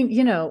 I mean,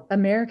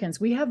 Americans,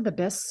 we have the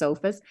best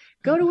sofas.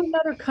 Go to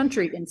another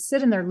country and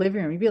sit in their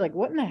living room. You'd be like,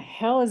 what in the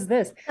hell is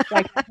this?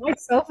 Like my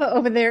sofa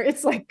over there,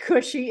 it's like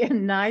cushy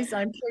and nice.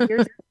 I'm sure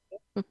yours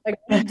like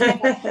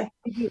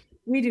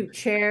we do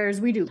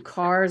chairs, we do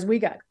cars, we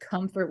got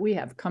comfort, we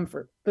have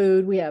comfort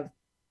food, we have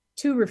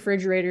 2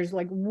 refrigerators,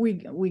 like we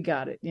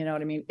got it. You know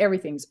what I mean?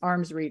 Everything's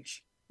arm's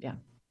reach. Yeah.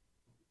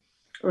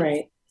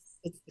 Right.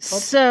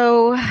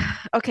 So,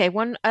 okay,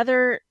 one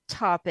other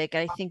topic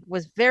I think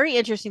was very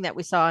interesting that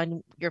we saw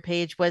on your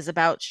page was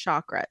about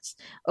chakras,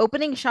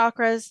 opening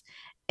chakras,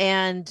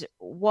 and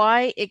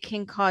why it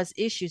can cause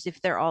issues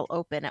if they're all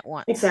open at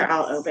once. If they're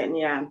all open,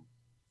 yeah.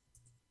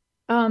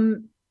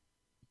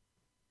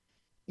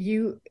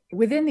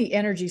 Within the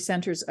energy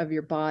centers of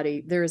your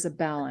body, there is a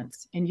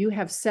balance, and you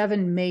have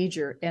 7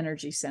 major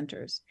energy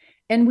centers,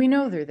 and we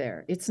know they're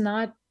there. It's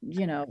not,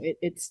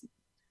 it's.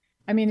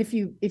 I mean, if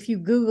you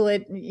Google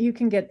it, you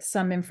can get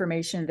some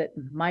information that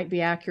might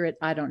be accurate.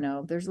 I don't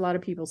know. There's a lot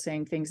of people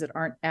saying things that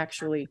aren't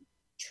actually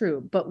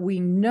true, but we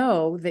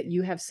know that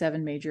you have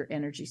 7 major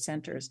energy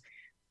centers.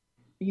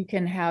 You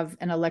can have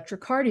an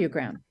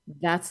electrocardiogram.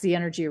 That's the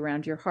energy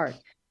around your heart.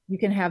 You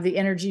can have the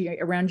energy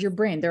around your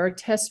brain. There are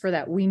tests for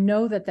that. We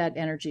know that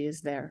energy is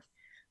there.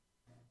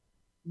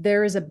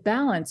 There is a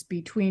balance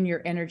between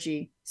your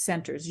energy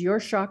centers. Your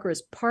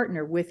chakras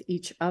partner with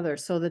each other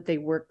so that they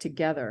work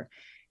together.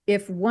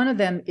 If one of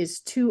them is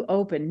too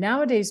open,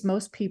 nowadays,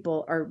 most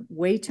people are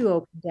way too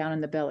open down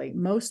in the belly.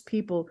 Most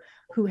people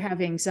who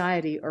have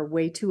anxiety are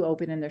way too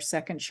open in their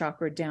second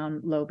chakra down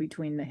low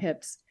between the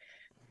hips.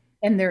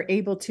 And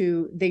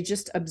they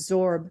just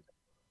absorb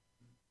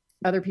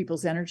other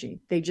people's energy.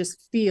 They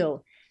just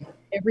feel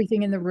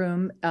everything in the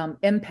room.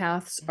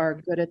 Empaths are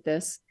good at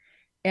this.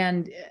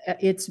 And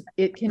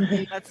it can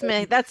be. That's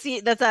me.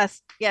 That's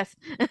us. Yes.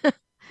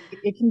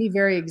 It can be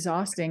very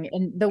exhausting.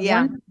 And the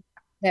one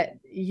that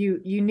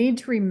you need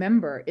to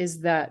remember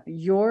is that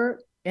your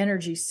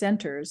energy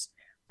centers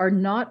are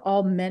not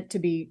all meant to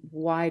be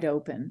wide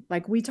open.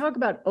 Like we talk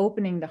about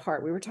opening the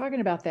heart. We were talking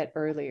about that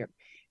earlier.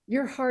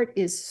 Your heart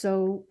is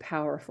so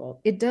powerful.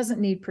 It doesn't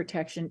need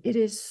protection. It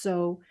is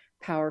so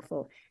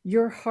powerful.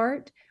 Your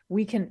heart,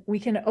 we can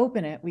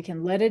open it. We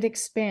can let it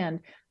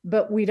expand,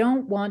 but we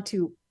don't want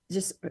to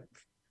just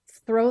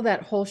throw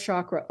that whole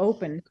chakra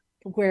open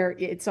where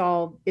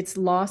it's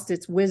lost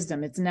its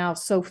wisdom. It's now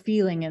so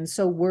feeling and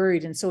so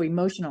worried and so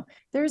emotional.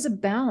 There's a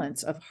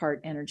balance of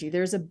heart energy.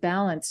 There's a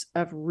balance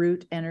of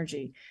root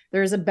energy.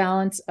 There's a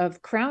balance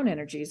of crown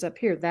energies up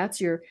here. That's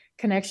your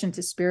connection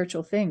to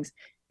spiritual things.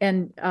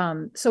 And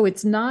so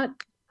it's not,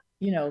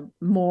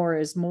 more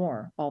is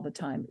more all the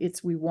time.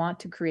 We want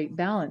to create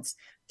balance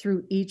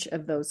through each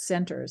of those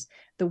centers.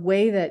 The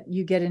way that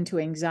you get into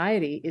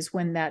anxiety is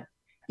when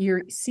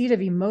your seat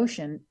of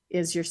emotion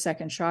is your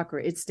second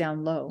chakra. It's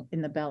down low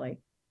in the belly.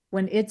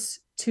 When it's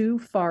too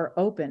far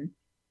open,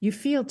 you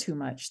feel too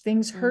much.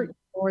 Things hurt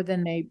more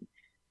than they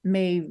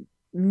may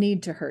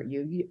need to hurt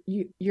you.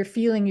 You're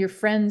feeling your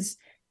friends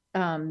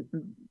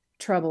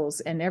troubles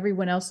and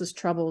everyone else's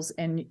troubles,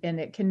 and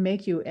it can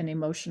make you an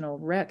emotional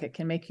wreck. It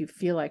can make you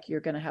feel like you're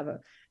going to have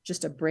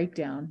just a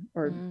breakdown,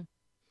 or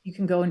you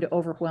can go into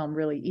overwhelm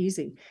really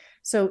easy.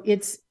 So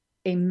it's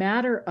a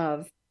matter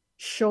of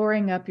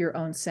shoring up your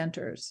own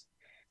centers.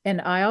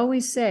 And I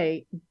always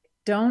say,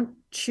 don't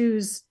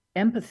choose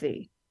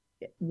empathy.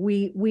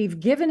 We've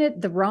given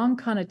it the wrong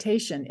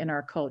connotation in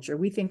our culture.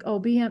 We think, oh,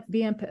 be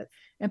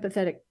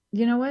empathetic.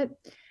 You know what?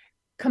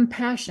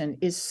 Compassion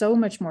is so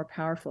much more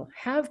powerful.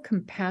 Have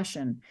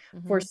compassion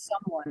for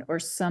someone or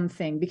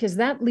something, because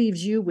that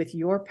leaves you with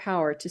your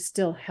power to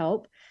still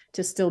help,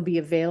 to still be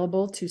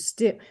available, to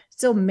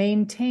still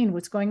maintain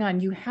what's going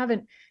on. You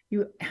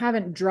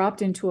haven't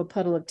dropped into a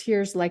puddle of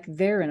tears like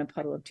they're in a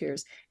puddle of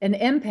tears. An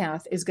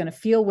empath is going to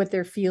feel what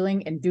they're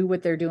feeling and do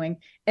what they're doing.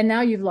 And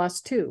now you've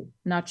lost two,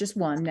 not just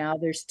one. Now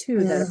there's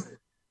two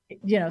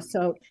that,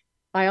 so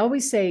I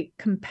always say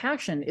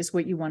compassion is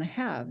what you want to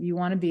have. You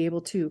want to be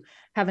able to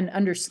have an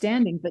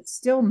understanding, but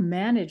still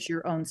manage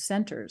your own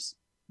centers.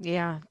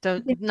 Yeah.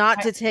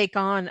 Not to take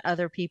on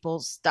other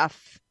people's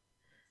stuff.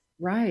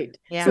 Right.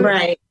 Yeah. So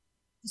Right.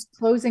 just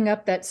closing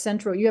up that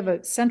central, you have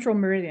a central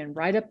meridian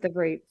right up the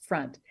very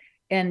front.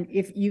 And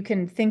if you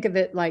can think of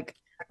it like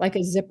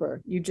a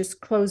zipper, you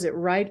just close it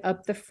right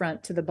up the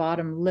front to the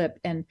bottom lip.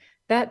 And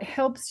that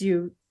helps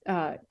you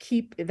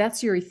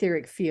that's your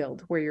etheric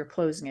field where you're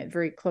closing it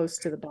very close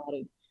to the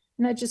body.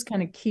 And that just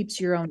kind of keeps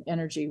your own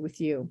energy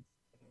with you.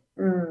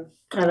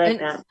 I like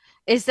that.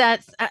 Is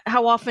that,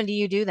 how often do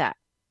you do that?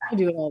 I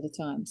do it all the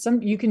time.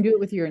 You can do it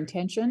with your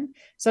intention.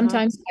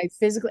 Sometimes I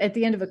physically, at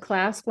the end of a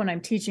class, when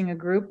I'm teaching a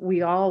group,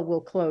 we all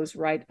will close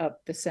right up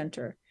the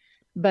center.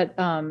 But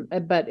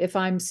if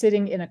I'm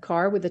sitting in a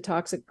car with a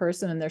toxic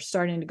person and they're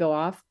starting to go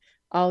off,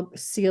 I'll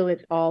seal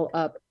it all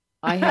up.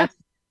 I have to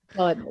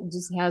call it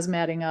just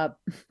hazmating up.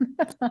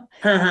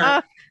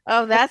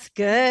 Oh, that's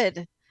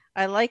good.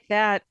 I like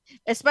that.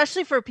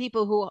 Especially for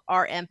people who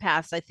are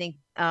empaths. I think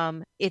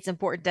it's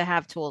important to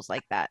have tools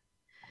like that.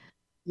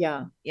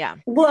 Yeah. Yeah.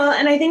 Well,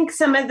 and I think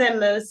some of the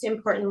most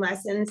important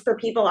lessons for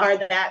people are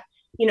that,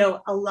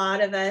 a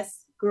lot of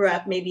us grew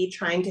up maybe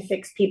trying to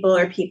fix people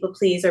or people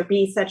please or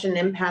be such an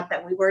empath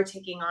that we were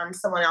taking on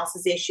someone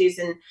else's issues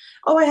and,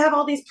 oh, I have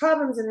all these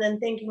problems. And then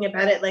thinking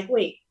about it like,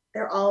 wait,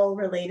 they're all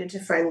related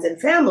to friends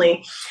and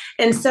family.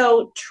 And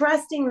so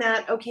trusting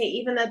that, okay,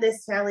 even though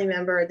this family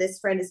member or this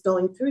friend is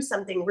going through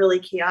something really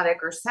chaotic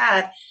or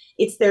sad,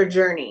 it's their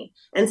journey.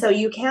 And so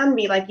you can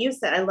be, like you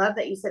said, I love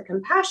that you said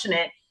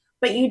compassionate,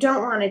 but you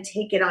don't want to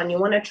take it on. You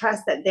want to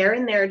trust that they're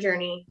in their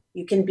journey.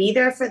 You can be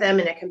there for them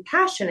in a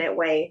compassionate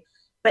way,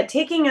 but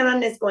taking it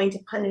on is going to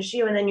punish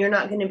you, and then you're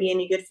not going to be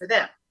any good for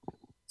them.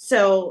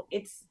 So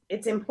it's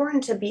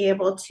important to be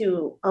able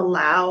to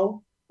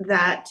allow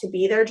that to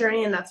be their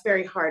journey, and that's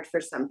very hard for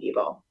some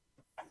people.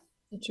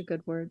 Such a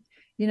good word.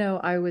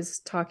 I was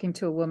talking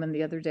to a woman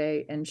the other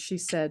day, and she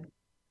said,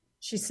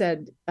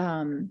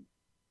 Loa,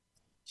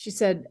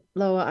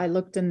 I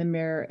looked in the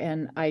mirror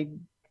and I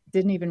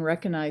didn't even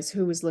recognize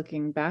who was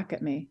looking back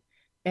at me.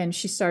 And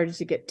she started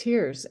to get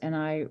tears, and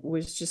I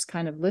was just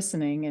kind of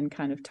listening and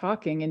kind of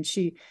talking. And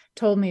she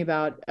told me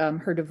about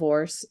her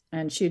divorce,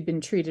 and she had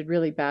been treated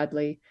really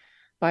badly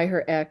by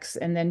her ex.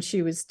 And then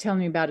she was telling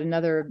me about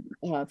another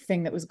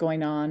thing that was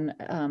going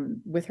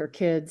on with her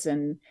kids.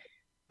 And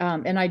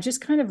I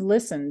just kind of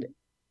listened.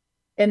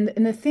 And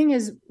the thing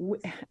is,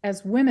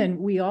 as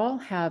women, we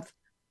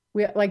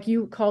like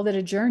you called it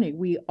a journey.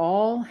 We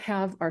all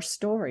have our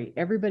story.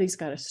 Everybody's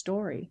got a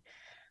story,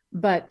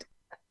 but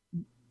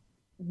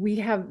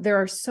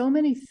there are so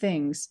many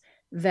things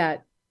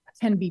that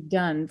can be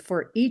done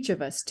for each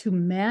of us to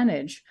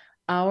manage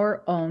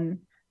our own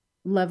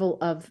level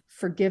of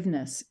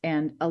forgiveness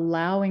and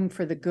allowing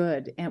for the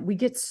good. And we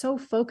get so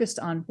focused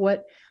on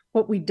what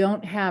we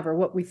don't have or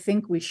what we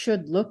think we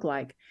should look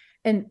like.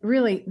 And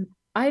really,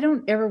 I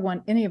don't ever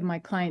want any of my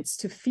clients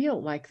to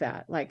feel like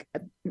that, like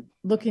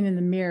looking in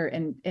the mirror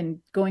and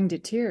going to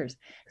tears.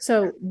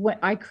 So when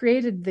I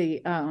created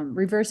the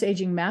Reverse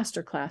Aging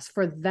Masterclass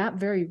for that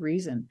very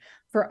reason,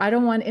 I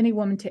don't want any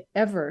woman to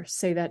ever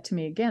say that to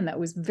me again. That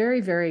was very,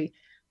 very,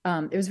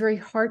 it was very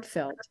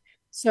heartfelt.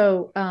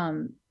 So,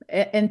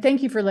 and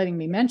thank you for letting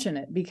me mention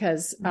it,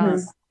 because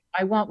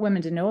I want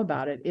women to know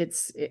about it.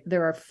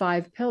 There are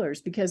 5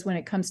 pillars, because when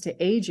it comes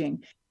to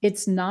aging,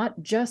 it's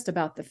not just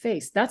about the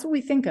face. That's what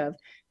we think of,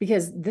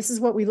 because this is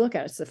what we look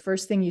at. It's the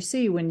first thing you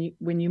see when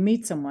you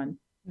meet someone,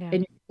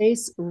 and your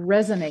face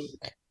resonates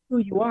who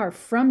you are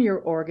from your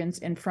organs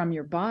and from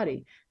your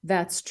body.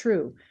 That's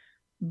true.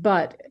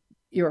 But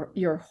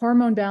your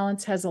hormone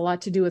balance has a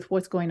lot to do with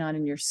what's going on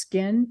in your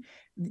skin.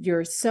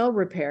 Your cell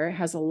repair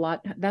has a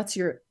lot, that's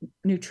your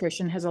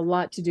nutrition, has a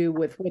lot to do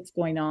with what's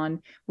going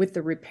on with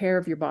the repair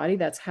of your body.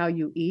 That's how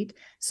you eat.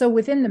 So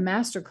within the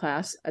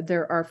masterclass,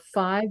 there are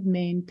 5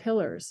 main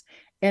pillars.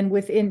 And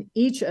within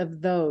each of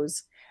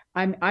those,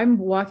 I'm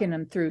walking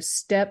them through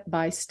step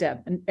by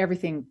step, and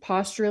everything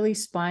posturally,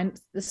 spine,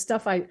 the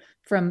stuff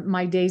from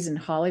my days in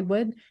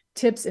Hollywood,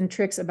 tips and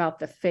tricks about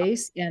the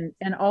face, and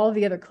all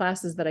the other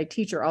classes that I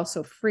teach are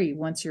also free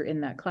once you're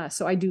in that class.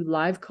 So I do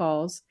live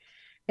calls.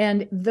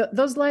 And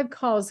those live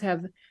calls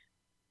have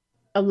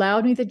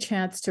allowed me the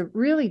chance to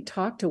really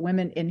talk to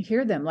women and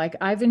hear them. Like,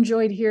 I've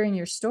enjoyed hearing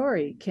your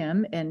story,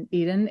 Kim and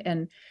Eden,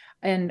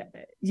 and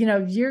you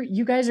know,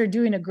 you guys are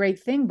doing a great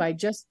thing by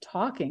just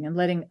talking and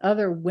letting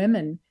other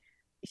women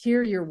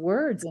hear your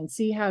words and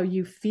see how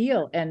you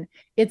feel. And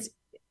it's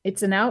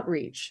an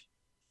outreach.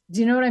 Do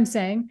you know what I'm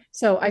saying?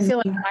 So I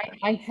feel like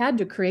I had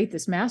to create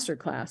this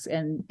masterclass,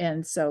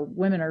 and so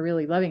women are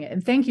really loving it.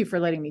 And thank you for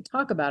letting me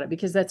talk about it,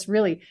 because that's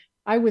really,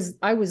 I was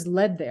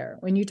led there.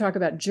 When you talk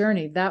about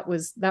journey, that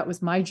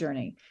was my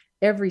journey.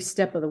 Every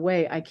step of the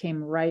way, I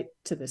came right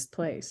to this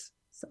place.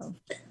 So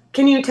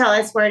can you tell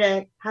us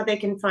how they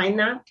can find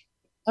that?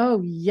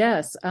 Oh,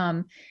 yes.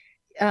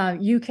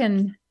 You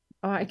can,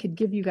 I could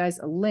give you guys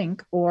a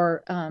link,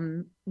 or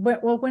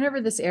well, whenever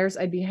this airs,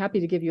 I'd be happy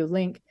to give you a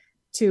link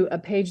to a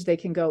page they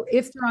can go.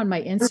 If they're on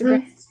my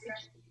Instagram,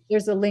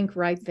 there's a link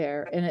right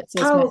there, and it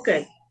says, oh,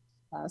 good.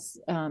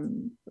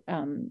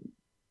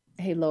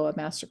 Hey, Loa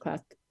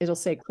Masterclass. It'll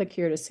say, click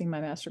here to see my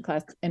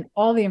masterclass, and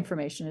all the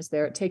information is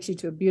there. It takes you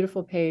to a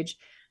beautiful page,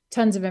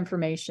 tons of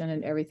information,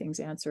 and everything's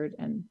answered.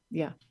 And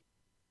yeah.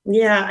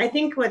 Yeah, I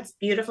think what's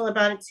beautiful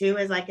about it too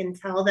is I can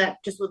tell that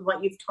just with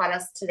what you've taught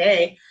us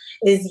today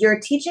is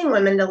you're teaching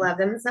women to love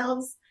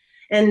themselves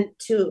and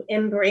to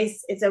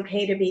embrace it's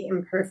okay to be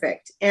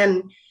imperfect.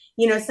 And,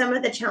 you know, some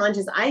of the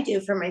challenges I do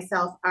for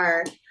myself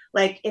are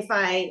like, if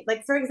I,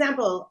 like, for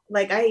example,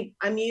 like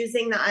I'm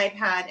using the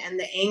iPad and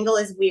the angle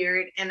is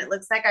weird and it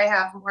looks like I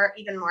have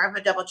even more of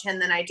a double chin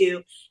than I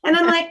do. And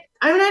I'm like,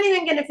 I'm not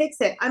even going to fix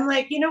it. I'm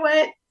like, you know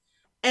what?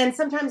 And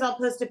sometimes I'll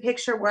post a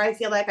picture where I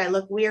feel like I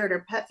look weird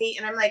or puffy.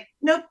 And I'm like,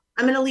 nope,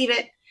 I'm going to leave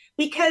it,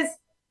 because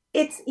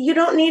you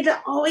don't need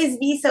to always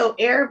be so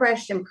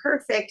airbrushed and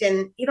perfect.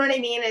 And you know what I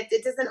mean?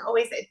 It doesn't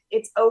always,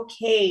 it's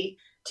okay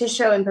to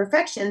show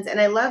imperfections. And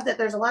I love that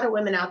there's a lot of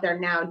women out there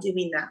now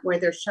doing that, where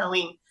they're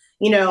showing,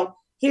 you know,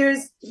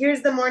 here's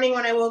the morning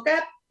when I woke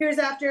up, here's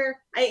after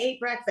I ate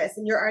breakfast,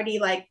 and you're already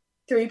like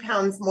 3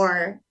 pounds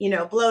more, you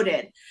know,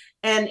 bloated.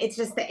 And it's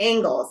just the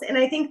angles. And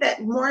I think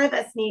that more of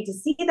us need to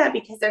see that,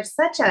 because there's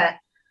such a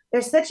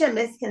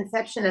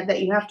misconception of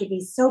that you have to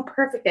be so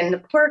perfect. And the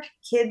poor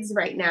kids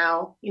right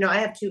now, you know, I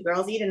have 2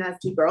 girls, Eden has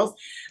 2 girls,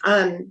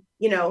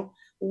 you know,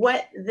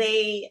 what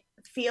they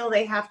feel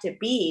they have to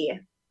be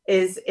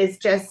is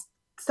just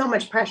so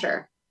much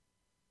pressure.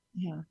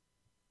 Yeah.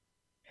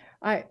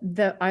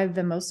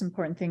 The most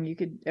important thing you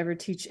could ever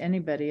teach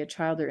anybody, a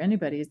child or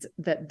anybody, is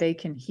that they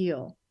can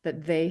heal,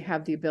 that they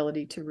have the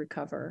ability to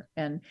recover.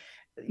 And,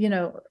 you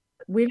know,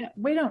 we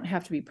don't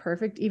have to be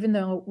perfect, even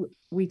though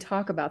we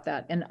talk about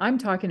that. And I'm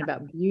talking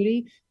about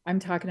beauty. I'm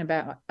talking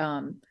about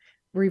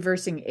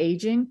reversing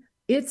aging.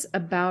 It's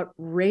about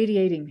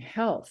radiating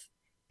health.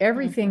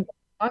 Everything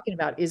we're talking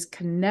about is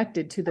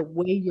connected to the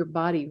way your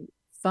body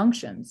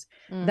functions.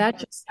 That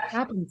just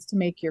happens to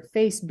make your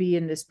face be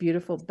in this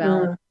beautiful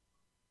balance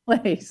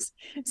place.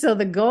 So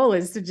the goal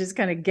is to just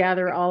kind of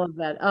gather all of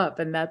that up,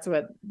 and that's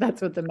what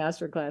the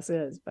masterclass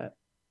is. But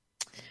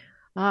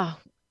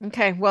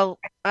okay, well,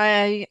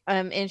 I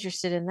am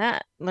interested in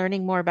that,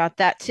 learning more about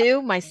that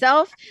too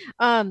myself.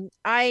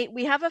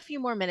 We have a few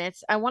more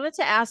minutes. I wanted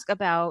to ask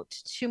about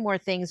 2 more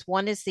things.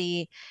 One is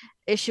the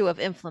issue of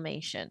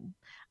inflammation.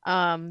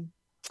 Can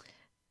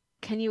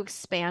you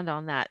expand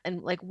on that,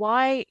 and like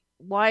why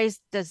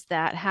does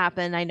that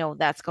happen? I know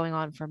that's going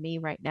on for me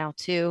right now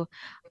too.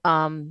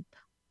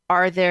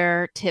 Are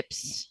there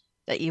tips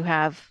that you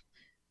have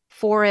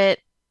for it,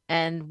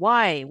 and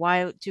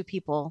why do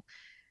people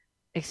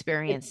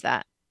experience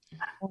that?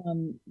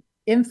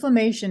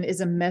 Inflammation is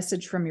a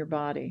message from your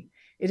body.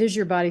 It is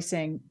your body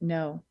saying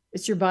no.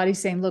 It's your body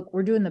saying, look,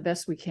 we're doing the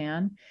best we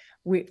can.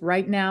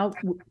 Right now,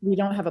 we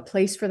don't have a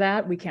place for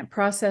that. We can't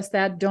process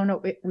that. Don't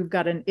know. We've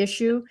got an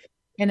issue,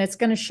 and it's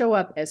going to show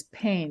up as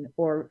pain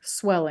or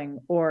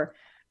swelling or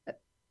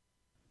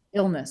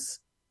illness,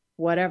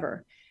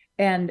 whatever.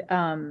 And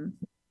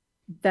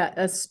that,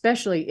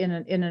 especially in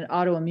an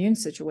autoimmune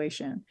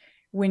situation,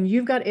 when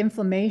you've got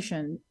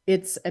inflammation,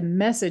 it's a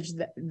message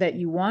that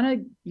you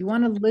want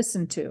to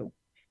listen to,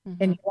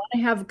 and you want to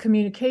have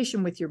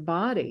communication with your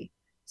body.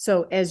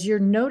 So as you're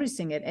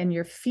noticing it and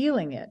you're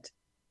feeling it,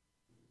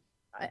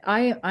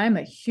 I'm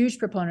a huge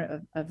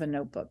proponent of a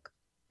notebook.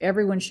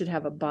 Everyone should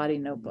have a body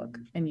notebook,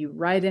 and you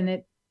write in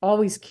it.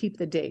 Always keep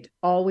the date.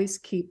 Always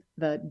keep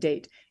the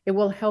date. It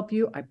will help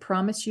you. I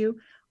promise you.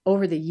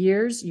 Over the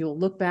years, you'll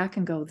look back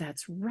and go,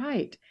 that's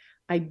right.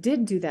 I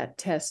did do that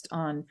test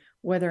on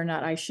whether or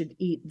not I should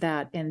eat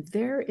that. And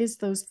there is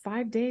those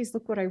 5 days.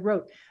 Look what I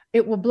wrote.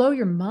 It will blow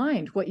your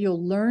mind what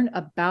you'll learn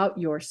about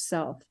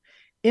yourself.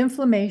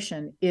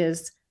 Inflammation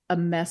is a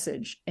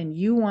message, and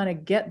you want to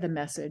get the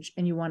message,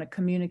 and you want to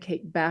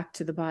communicate back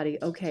to the body.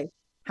 Okay,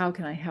 how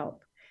can I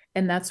help?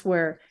 And that's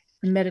where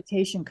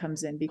meditation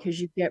comes in, because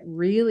you get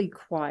really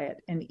quiet.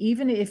 And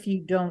even if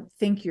you don't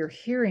think you're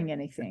hearing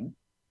anything,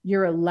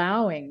 you're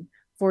allowing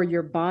for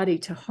your body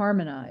to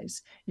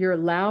harmonize. You're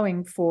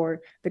allowing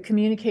for the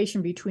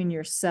communication between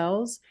your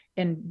cells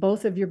and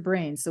both of your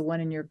brains, the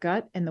one in your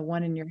gut and the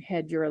one in your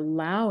head. You're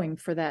allowing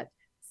for that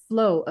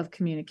flow of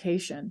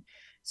communication.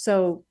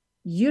 So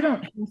you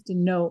don't have to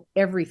know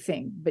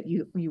everything, but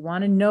you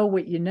want to know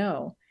what you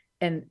know,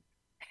 and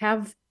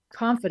have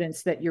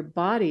confidence that your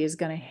body is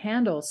going to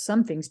handle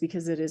some things,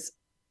 because it is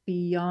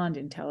beyond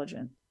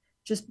intelligent.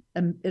 Just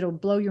it'll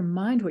blow your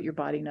mind what your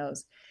body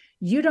knows.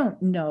 You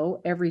don't know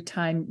every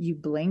time you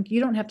blink. You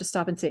don't have to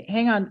stop and say,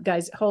 hang on,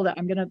 guys, hold it,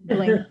 I'm going to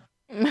blink.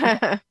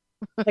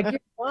 Like, your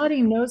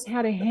body knows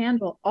how to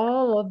handle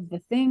all of the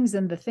things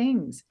and the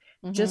things.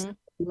 Just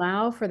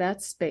allow for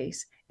that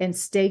space and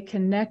stay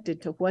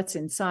connected to what's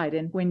inside.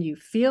 And when you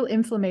feel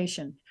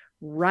inflammation,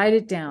 write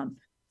it down,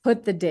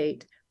 put the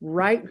date,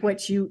 write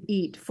what you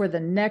eat for the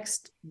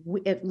next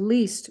at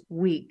least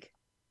week,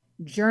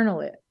 journal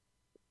it,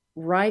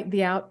 write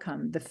the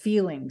outcome, the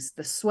feelings,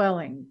 the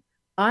swelling,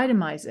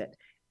 itemize it.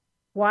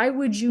 Why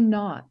would you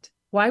not?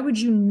 Why would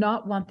you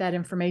not want that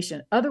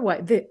information?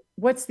 Otherwise,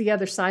 what's the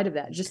other side of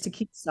that? Just to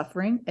keep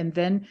suffering and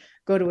then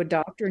go to a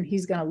doctor and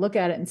he's going to look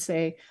at it and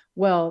say,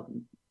 well,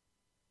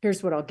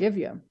 here's what I'll give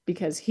you,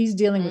 because he's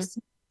dealing with,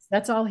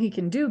 that's all he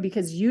can do,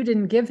 because you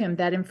didn't give him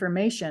that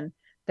information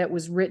that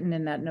was written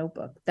in that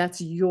notebook. That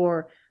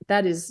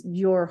is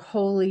your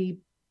holy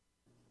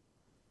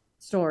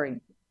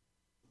story.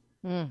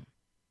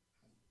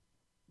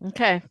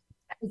 Okay.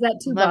 Is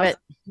that too Love it?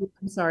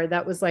 I'm sorry.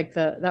 That was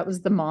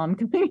the mom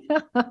coming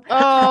out.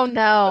 Oh,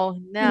 no.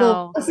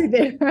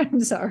 There. I'm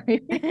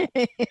sorry.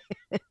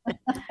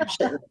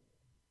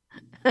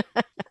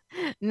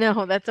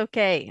 No, that's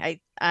okay.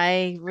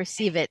 I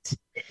receive it.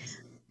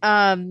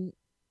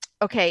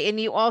 Okay. And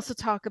you also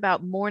talk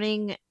about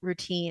morning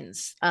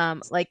routines.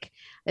 Like,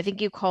 I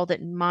think you called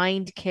it a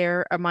mind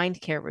care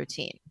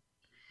routine.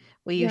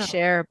 Will you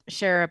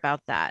share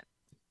about that?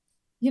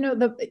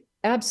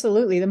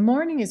 Absolutely. The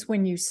morning is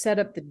when you set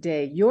up the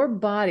day. Your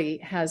body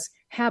has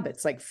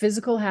habits, like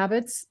physical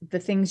habits, the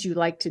things you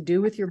like to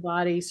do with your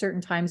body,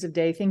 certain times of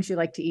day, things you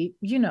like to eat,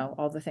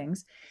 all the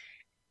things.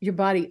 Your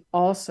body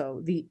also,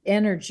 the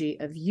energy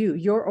of you,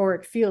 your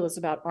auric field is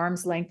about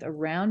arm's length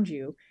around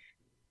you.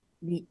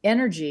 The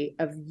energy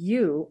of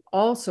you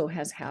also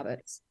has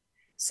habits.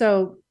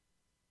 So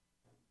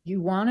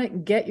you want to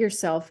get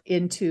yourself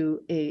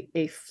into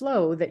a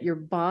flow that your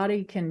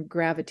body can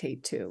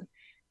gravitate to.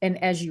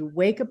 And as you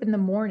wake up in the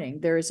morning,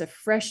 there is a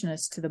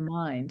freshness to the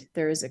mind.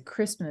 There is a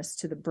crispness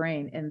to the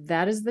brain. And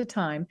that is the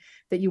time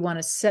that you want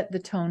to set the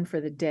tone for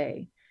the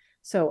day.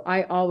 So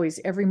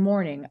every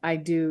morning, I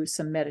do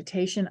some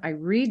meditation. I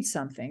read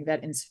something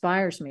that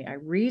inspires me. I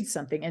read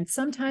something. And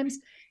sometimes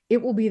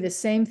it will be the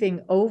same thing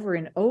over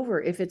and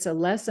over. If it's a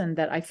lesson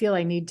that I feel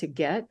I need to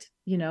get,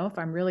 if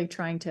I'm really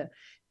trying to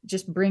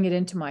just bring it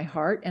into my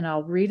heart, and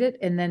I'll read it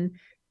and then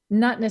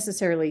not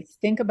necessarily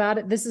think about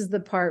it. This is the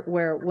part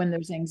where, when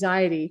there's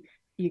anxiety,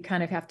 you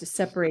kind of have to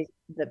separate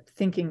the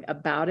thinking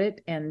about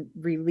it and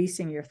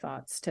releasing your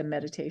thoughts to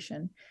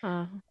meditation.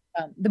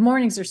 The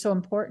mornings are so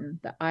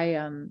important that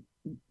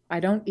I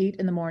don't eat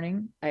in the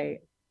morning. I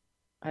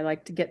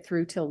like to get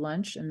through till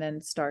lunch and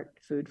then start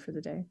food for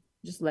the day.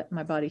 Just let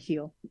my body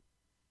heal.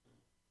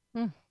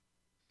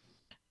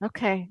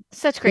 Okay.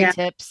 Such great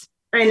tips.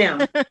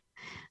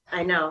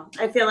 I know.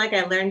 I feel like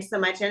I learned so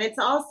much, and it's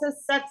also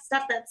such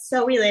stuff that's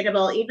so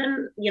relatable,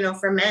 even,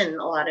 for men,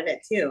 a lot of it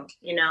too,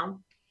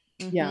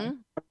 Yeah.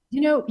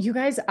 You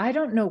guys, I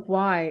don't know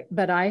why,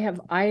 but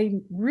I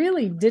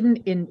really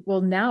didn't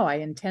now I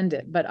intend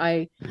it, but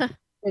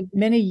for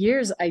many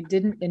years, I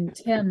didn't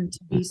intend to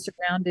be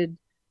surrounded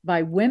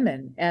by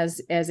women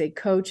as a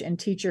coach and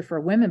teacher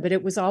for women, but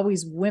it was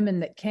always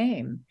women that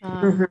came.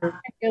 I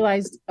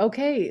realized,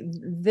 okay,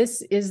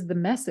 this is the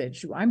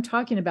message. I'm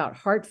talking about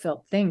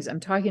heartfelt things.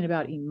 I'm talking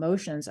about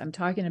emotions. I'm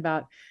talking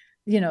about,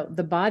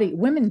 the body.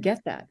 Women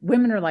get that.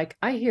 Women are like,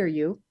 I hear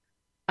you.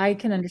 I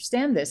can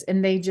understand this.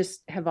 And they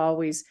just have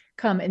always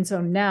come. And so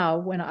now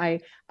when I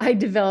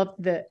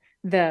developed the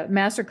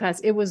masterclass,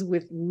 it was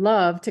with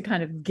love to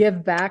kind of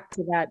give back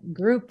to that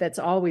group that's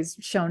always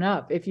shown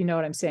up, if you know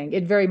what I'm saying.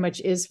 It very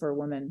much is for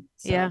women.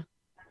 So yeah.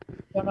 I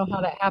don't know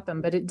how that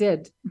happened, but it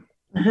did.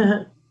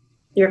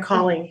 You're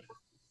calling.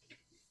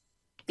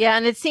 Yeah.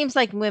 And it seems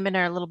like women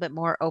are a little bit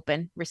more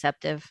open,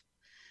 receptive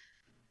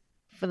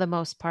for the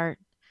most part.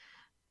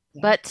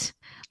 Yeah. But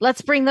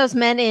let's bring those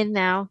men in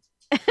now.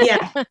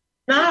 Yeah.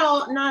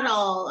 Not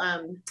all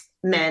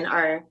men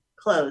are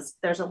closed.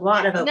 There's a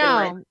lot of open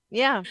ones.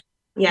 Yeah.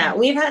 Yeah,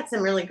 we've had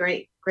some really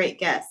great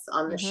guests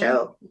on the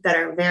show that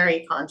are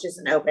very conscious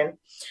and open.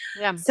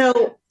 Yeah.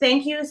 So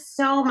thank you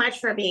so much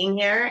for being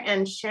here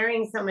and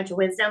sharing so much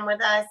wisdom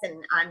with us.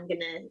 And I'm going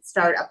to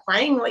start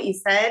applying what you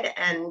said.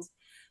 And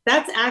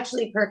that's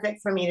actually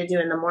perfect for me to do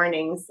in the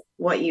mornings,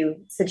 what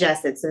you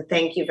suggested. So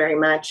thank you very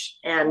much.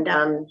 And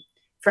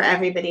for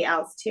everybody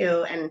else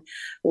too. And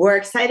we're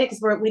excited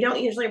because we don't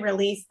usually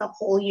release the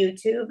whole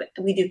YouTube.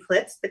 We do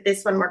clips, but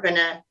this one we're going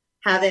to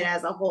have it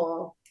as a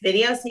whole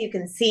video so you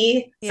can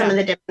see some of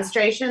the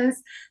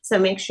demonstrations. So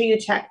make sure you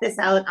check this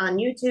out on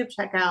YouTube.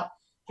 Check out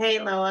Hey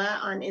Loa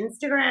on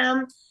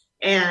Instagram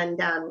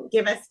and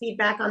give us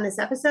feedback on this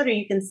episode, or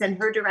you can send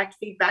her direct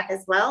feedback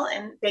as well.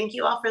 And thank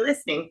you all for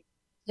listening.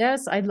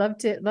 Yes, I'd love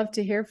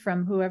to hear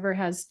from whoever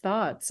has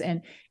thoughts.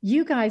 And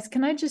you guys,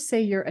 can I just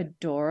say you're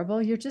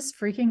adorable? You're just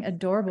freaking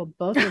adorable,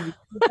 both of you.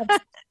 You have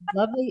such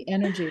lovely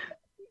energy.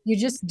 You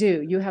just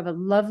do. You have a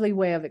lovely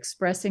way of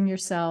expressing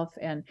yourself.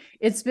 And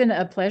it's been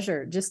a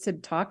pleasure just to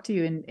talk to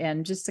you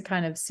and just to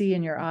kind of see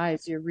in your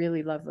eyes. You're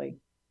really lovely.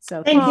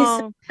 So Thank you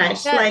so much.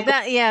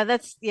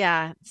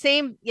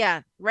 Same.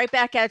 Yeah. Right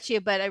back at you.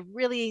 But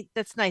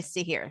that's nice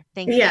to hear.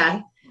 Thank you.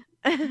 Yeah.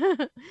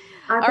 All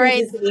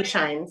right.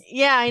 Shines.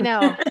 Yeah, I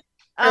know.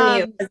 From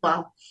you as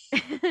well.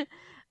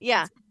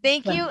 Yeah.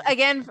 Thank you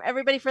again,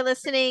 everybody, for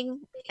listening,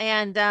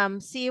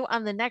 and see you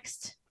on the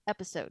next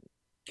episode.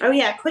 Oh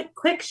yeah,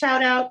 quick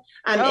shout out.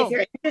 If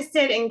you're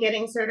interested in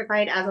getting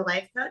certified as a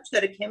life coach, go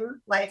to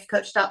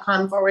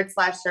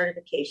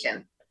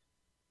kimlifecoach.com/certification.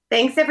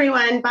 Thanks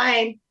everyone.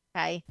 Bye.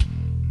 Bye.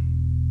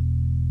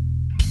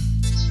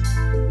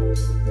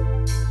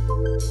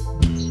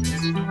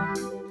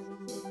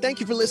 Thank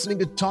you for listening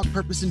to Talk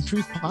Purpose and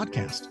Truth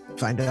podcast.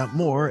 Find out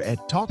more at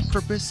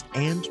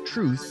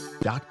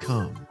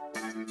talkpurposeandtruth.com.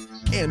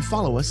 And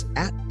follow us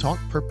at Talk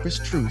Purpose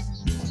Truth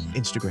on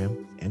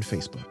Instagram and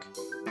Facebook.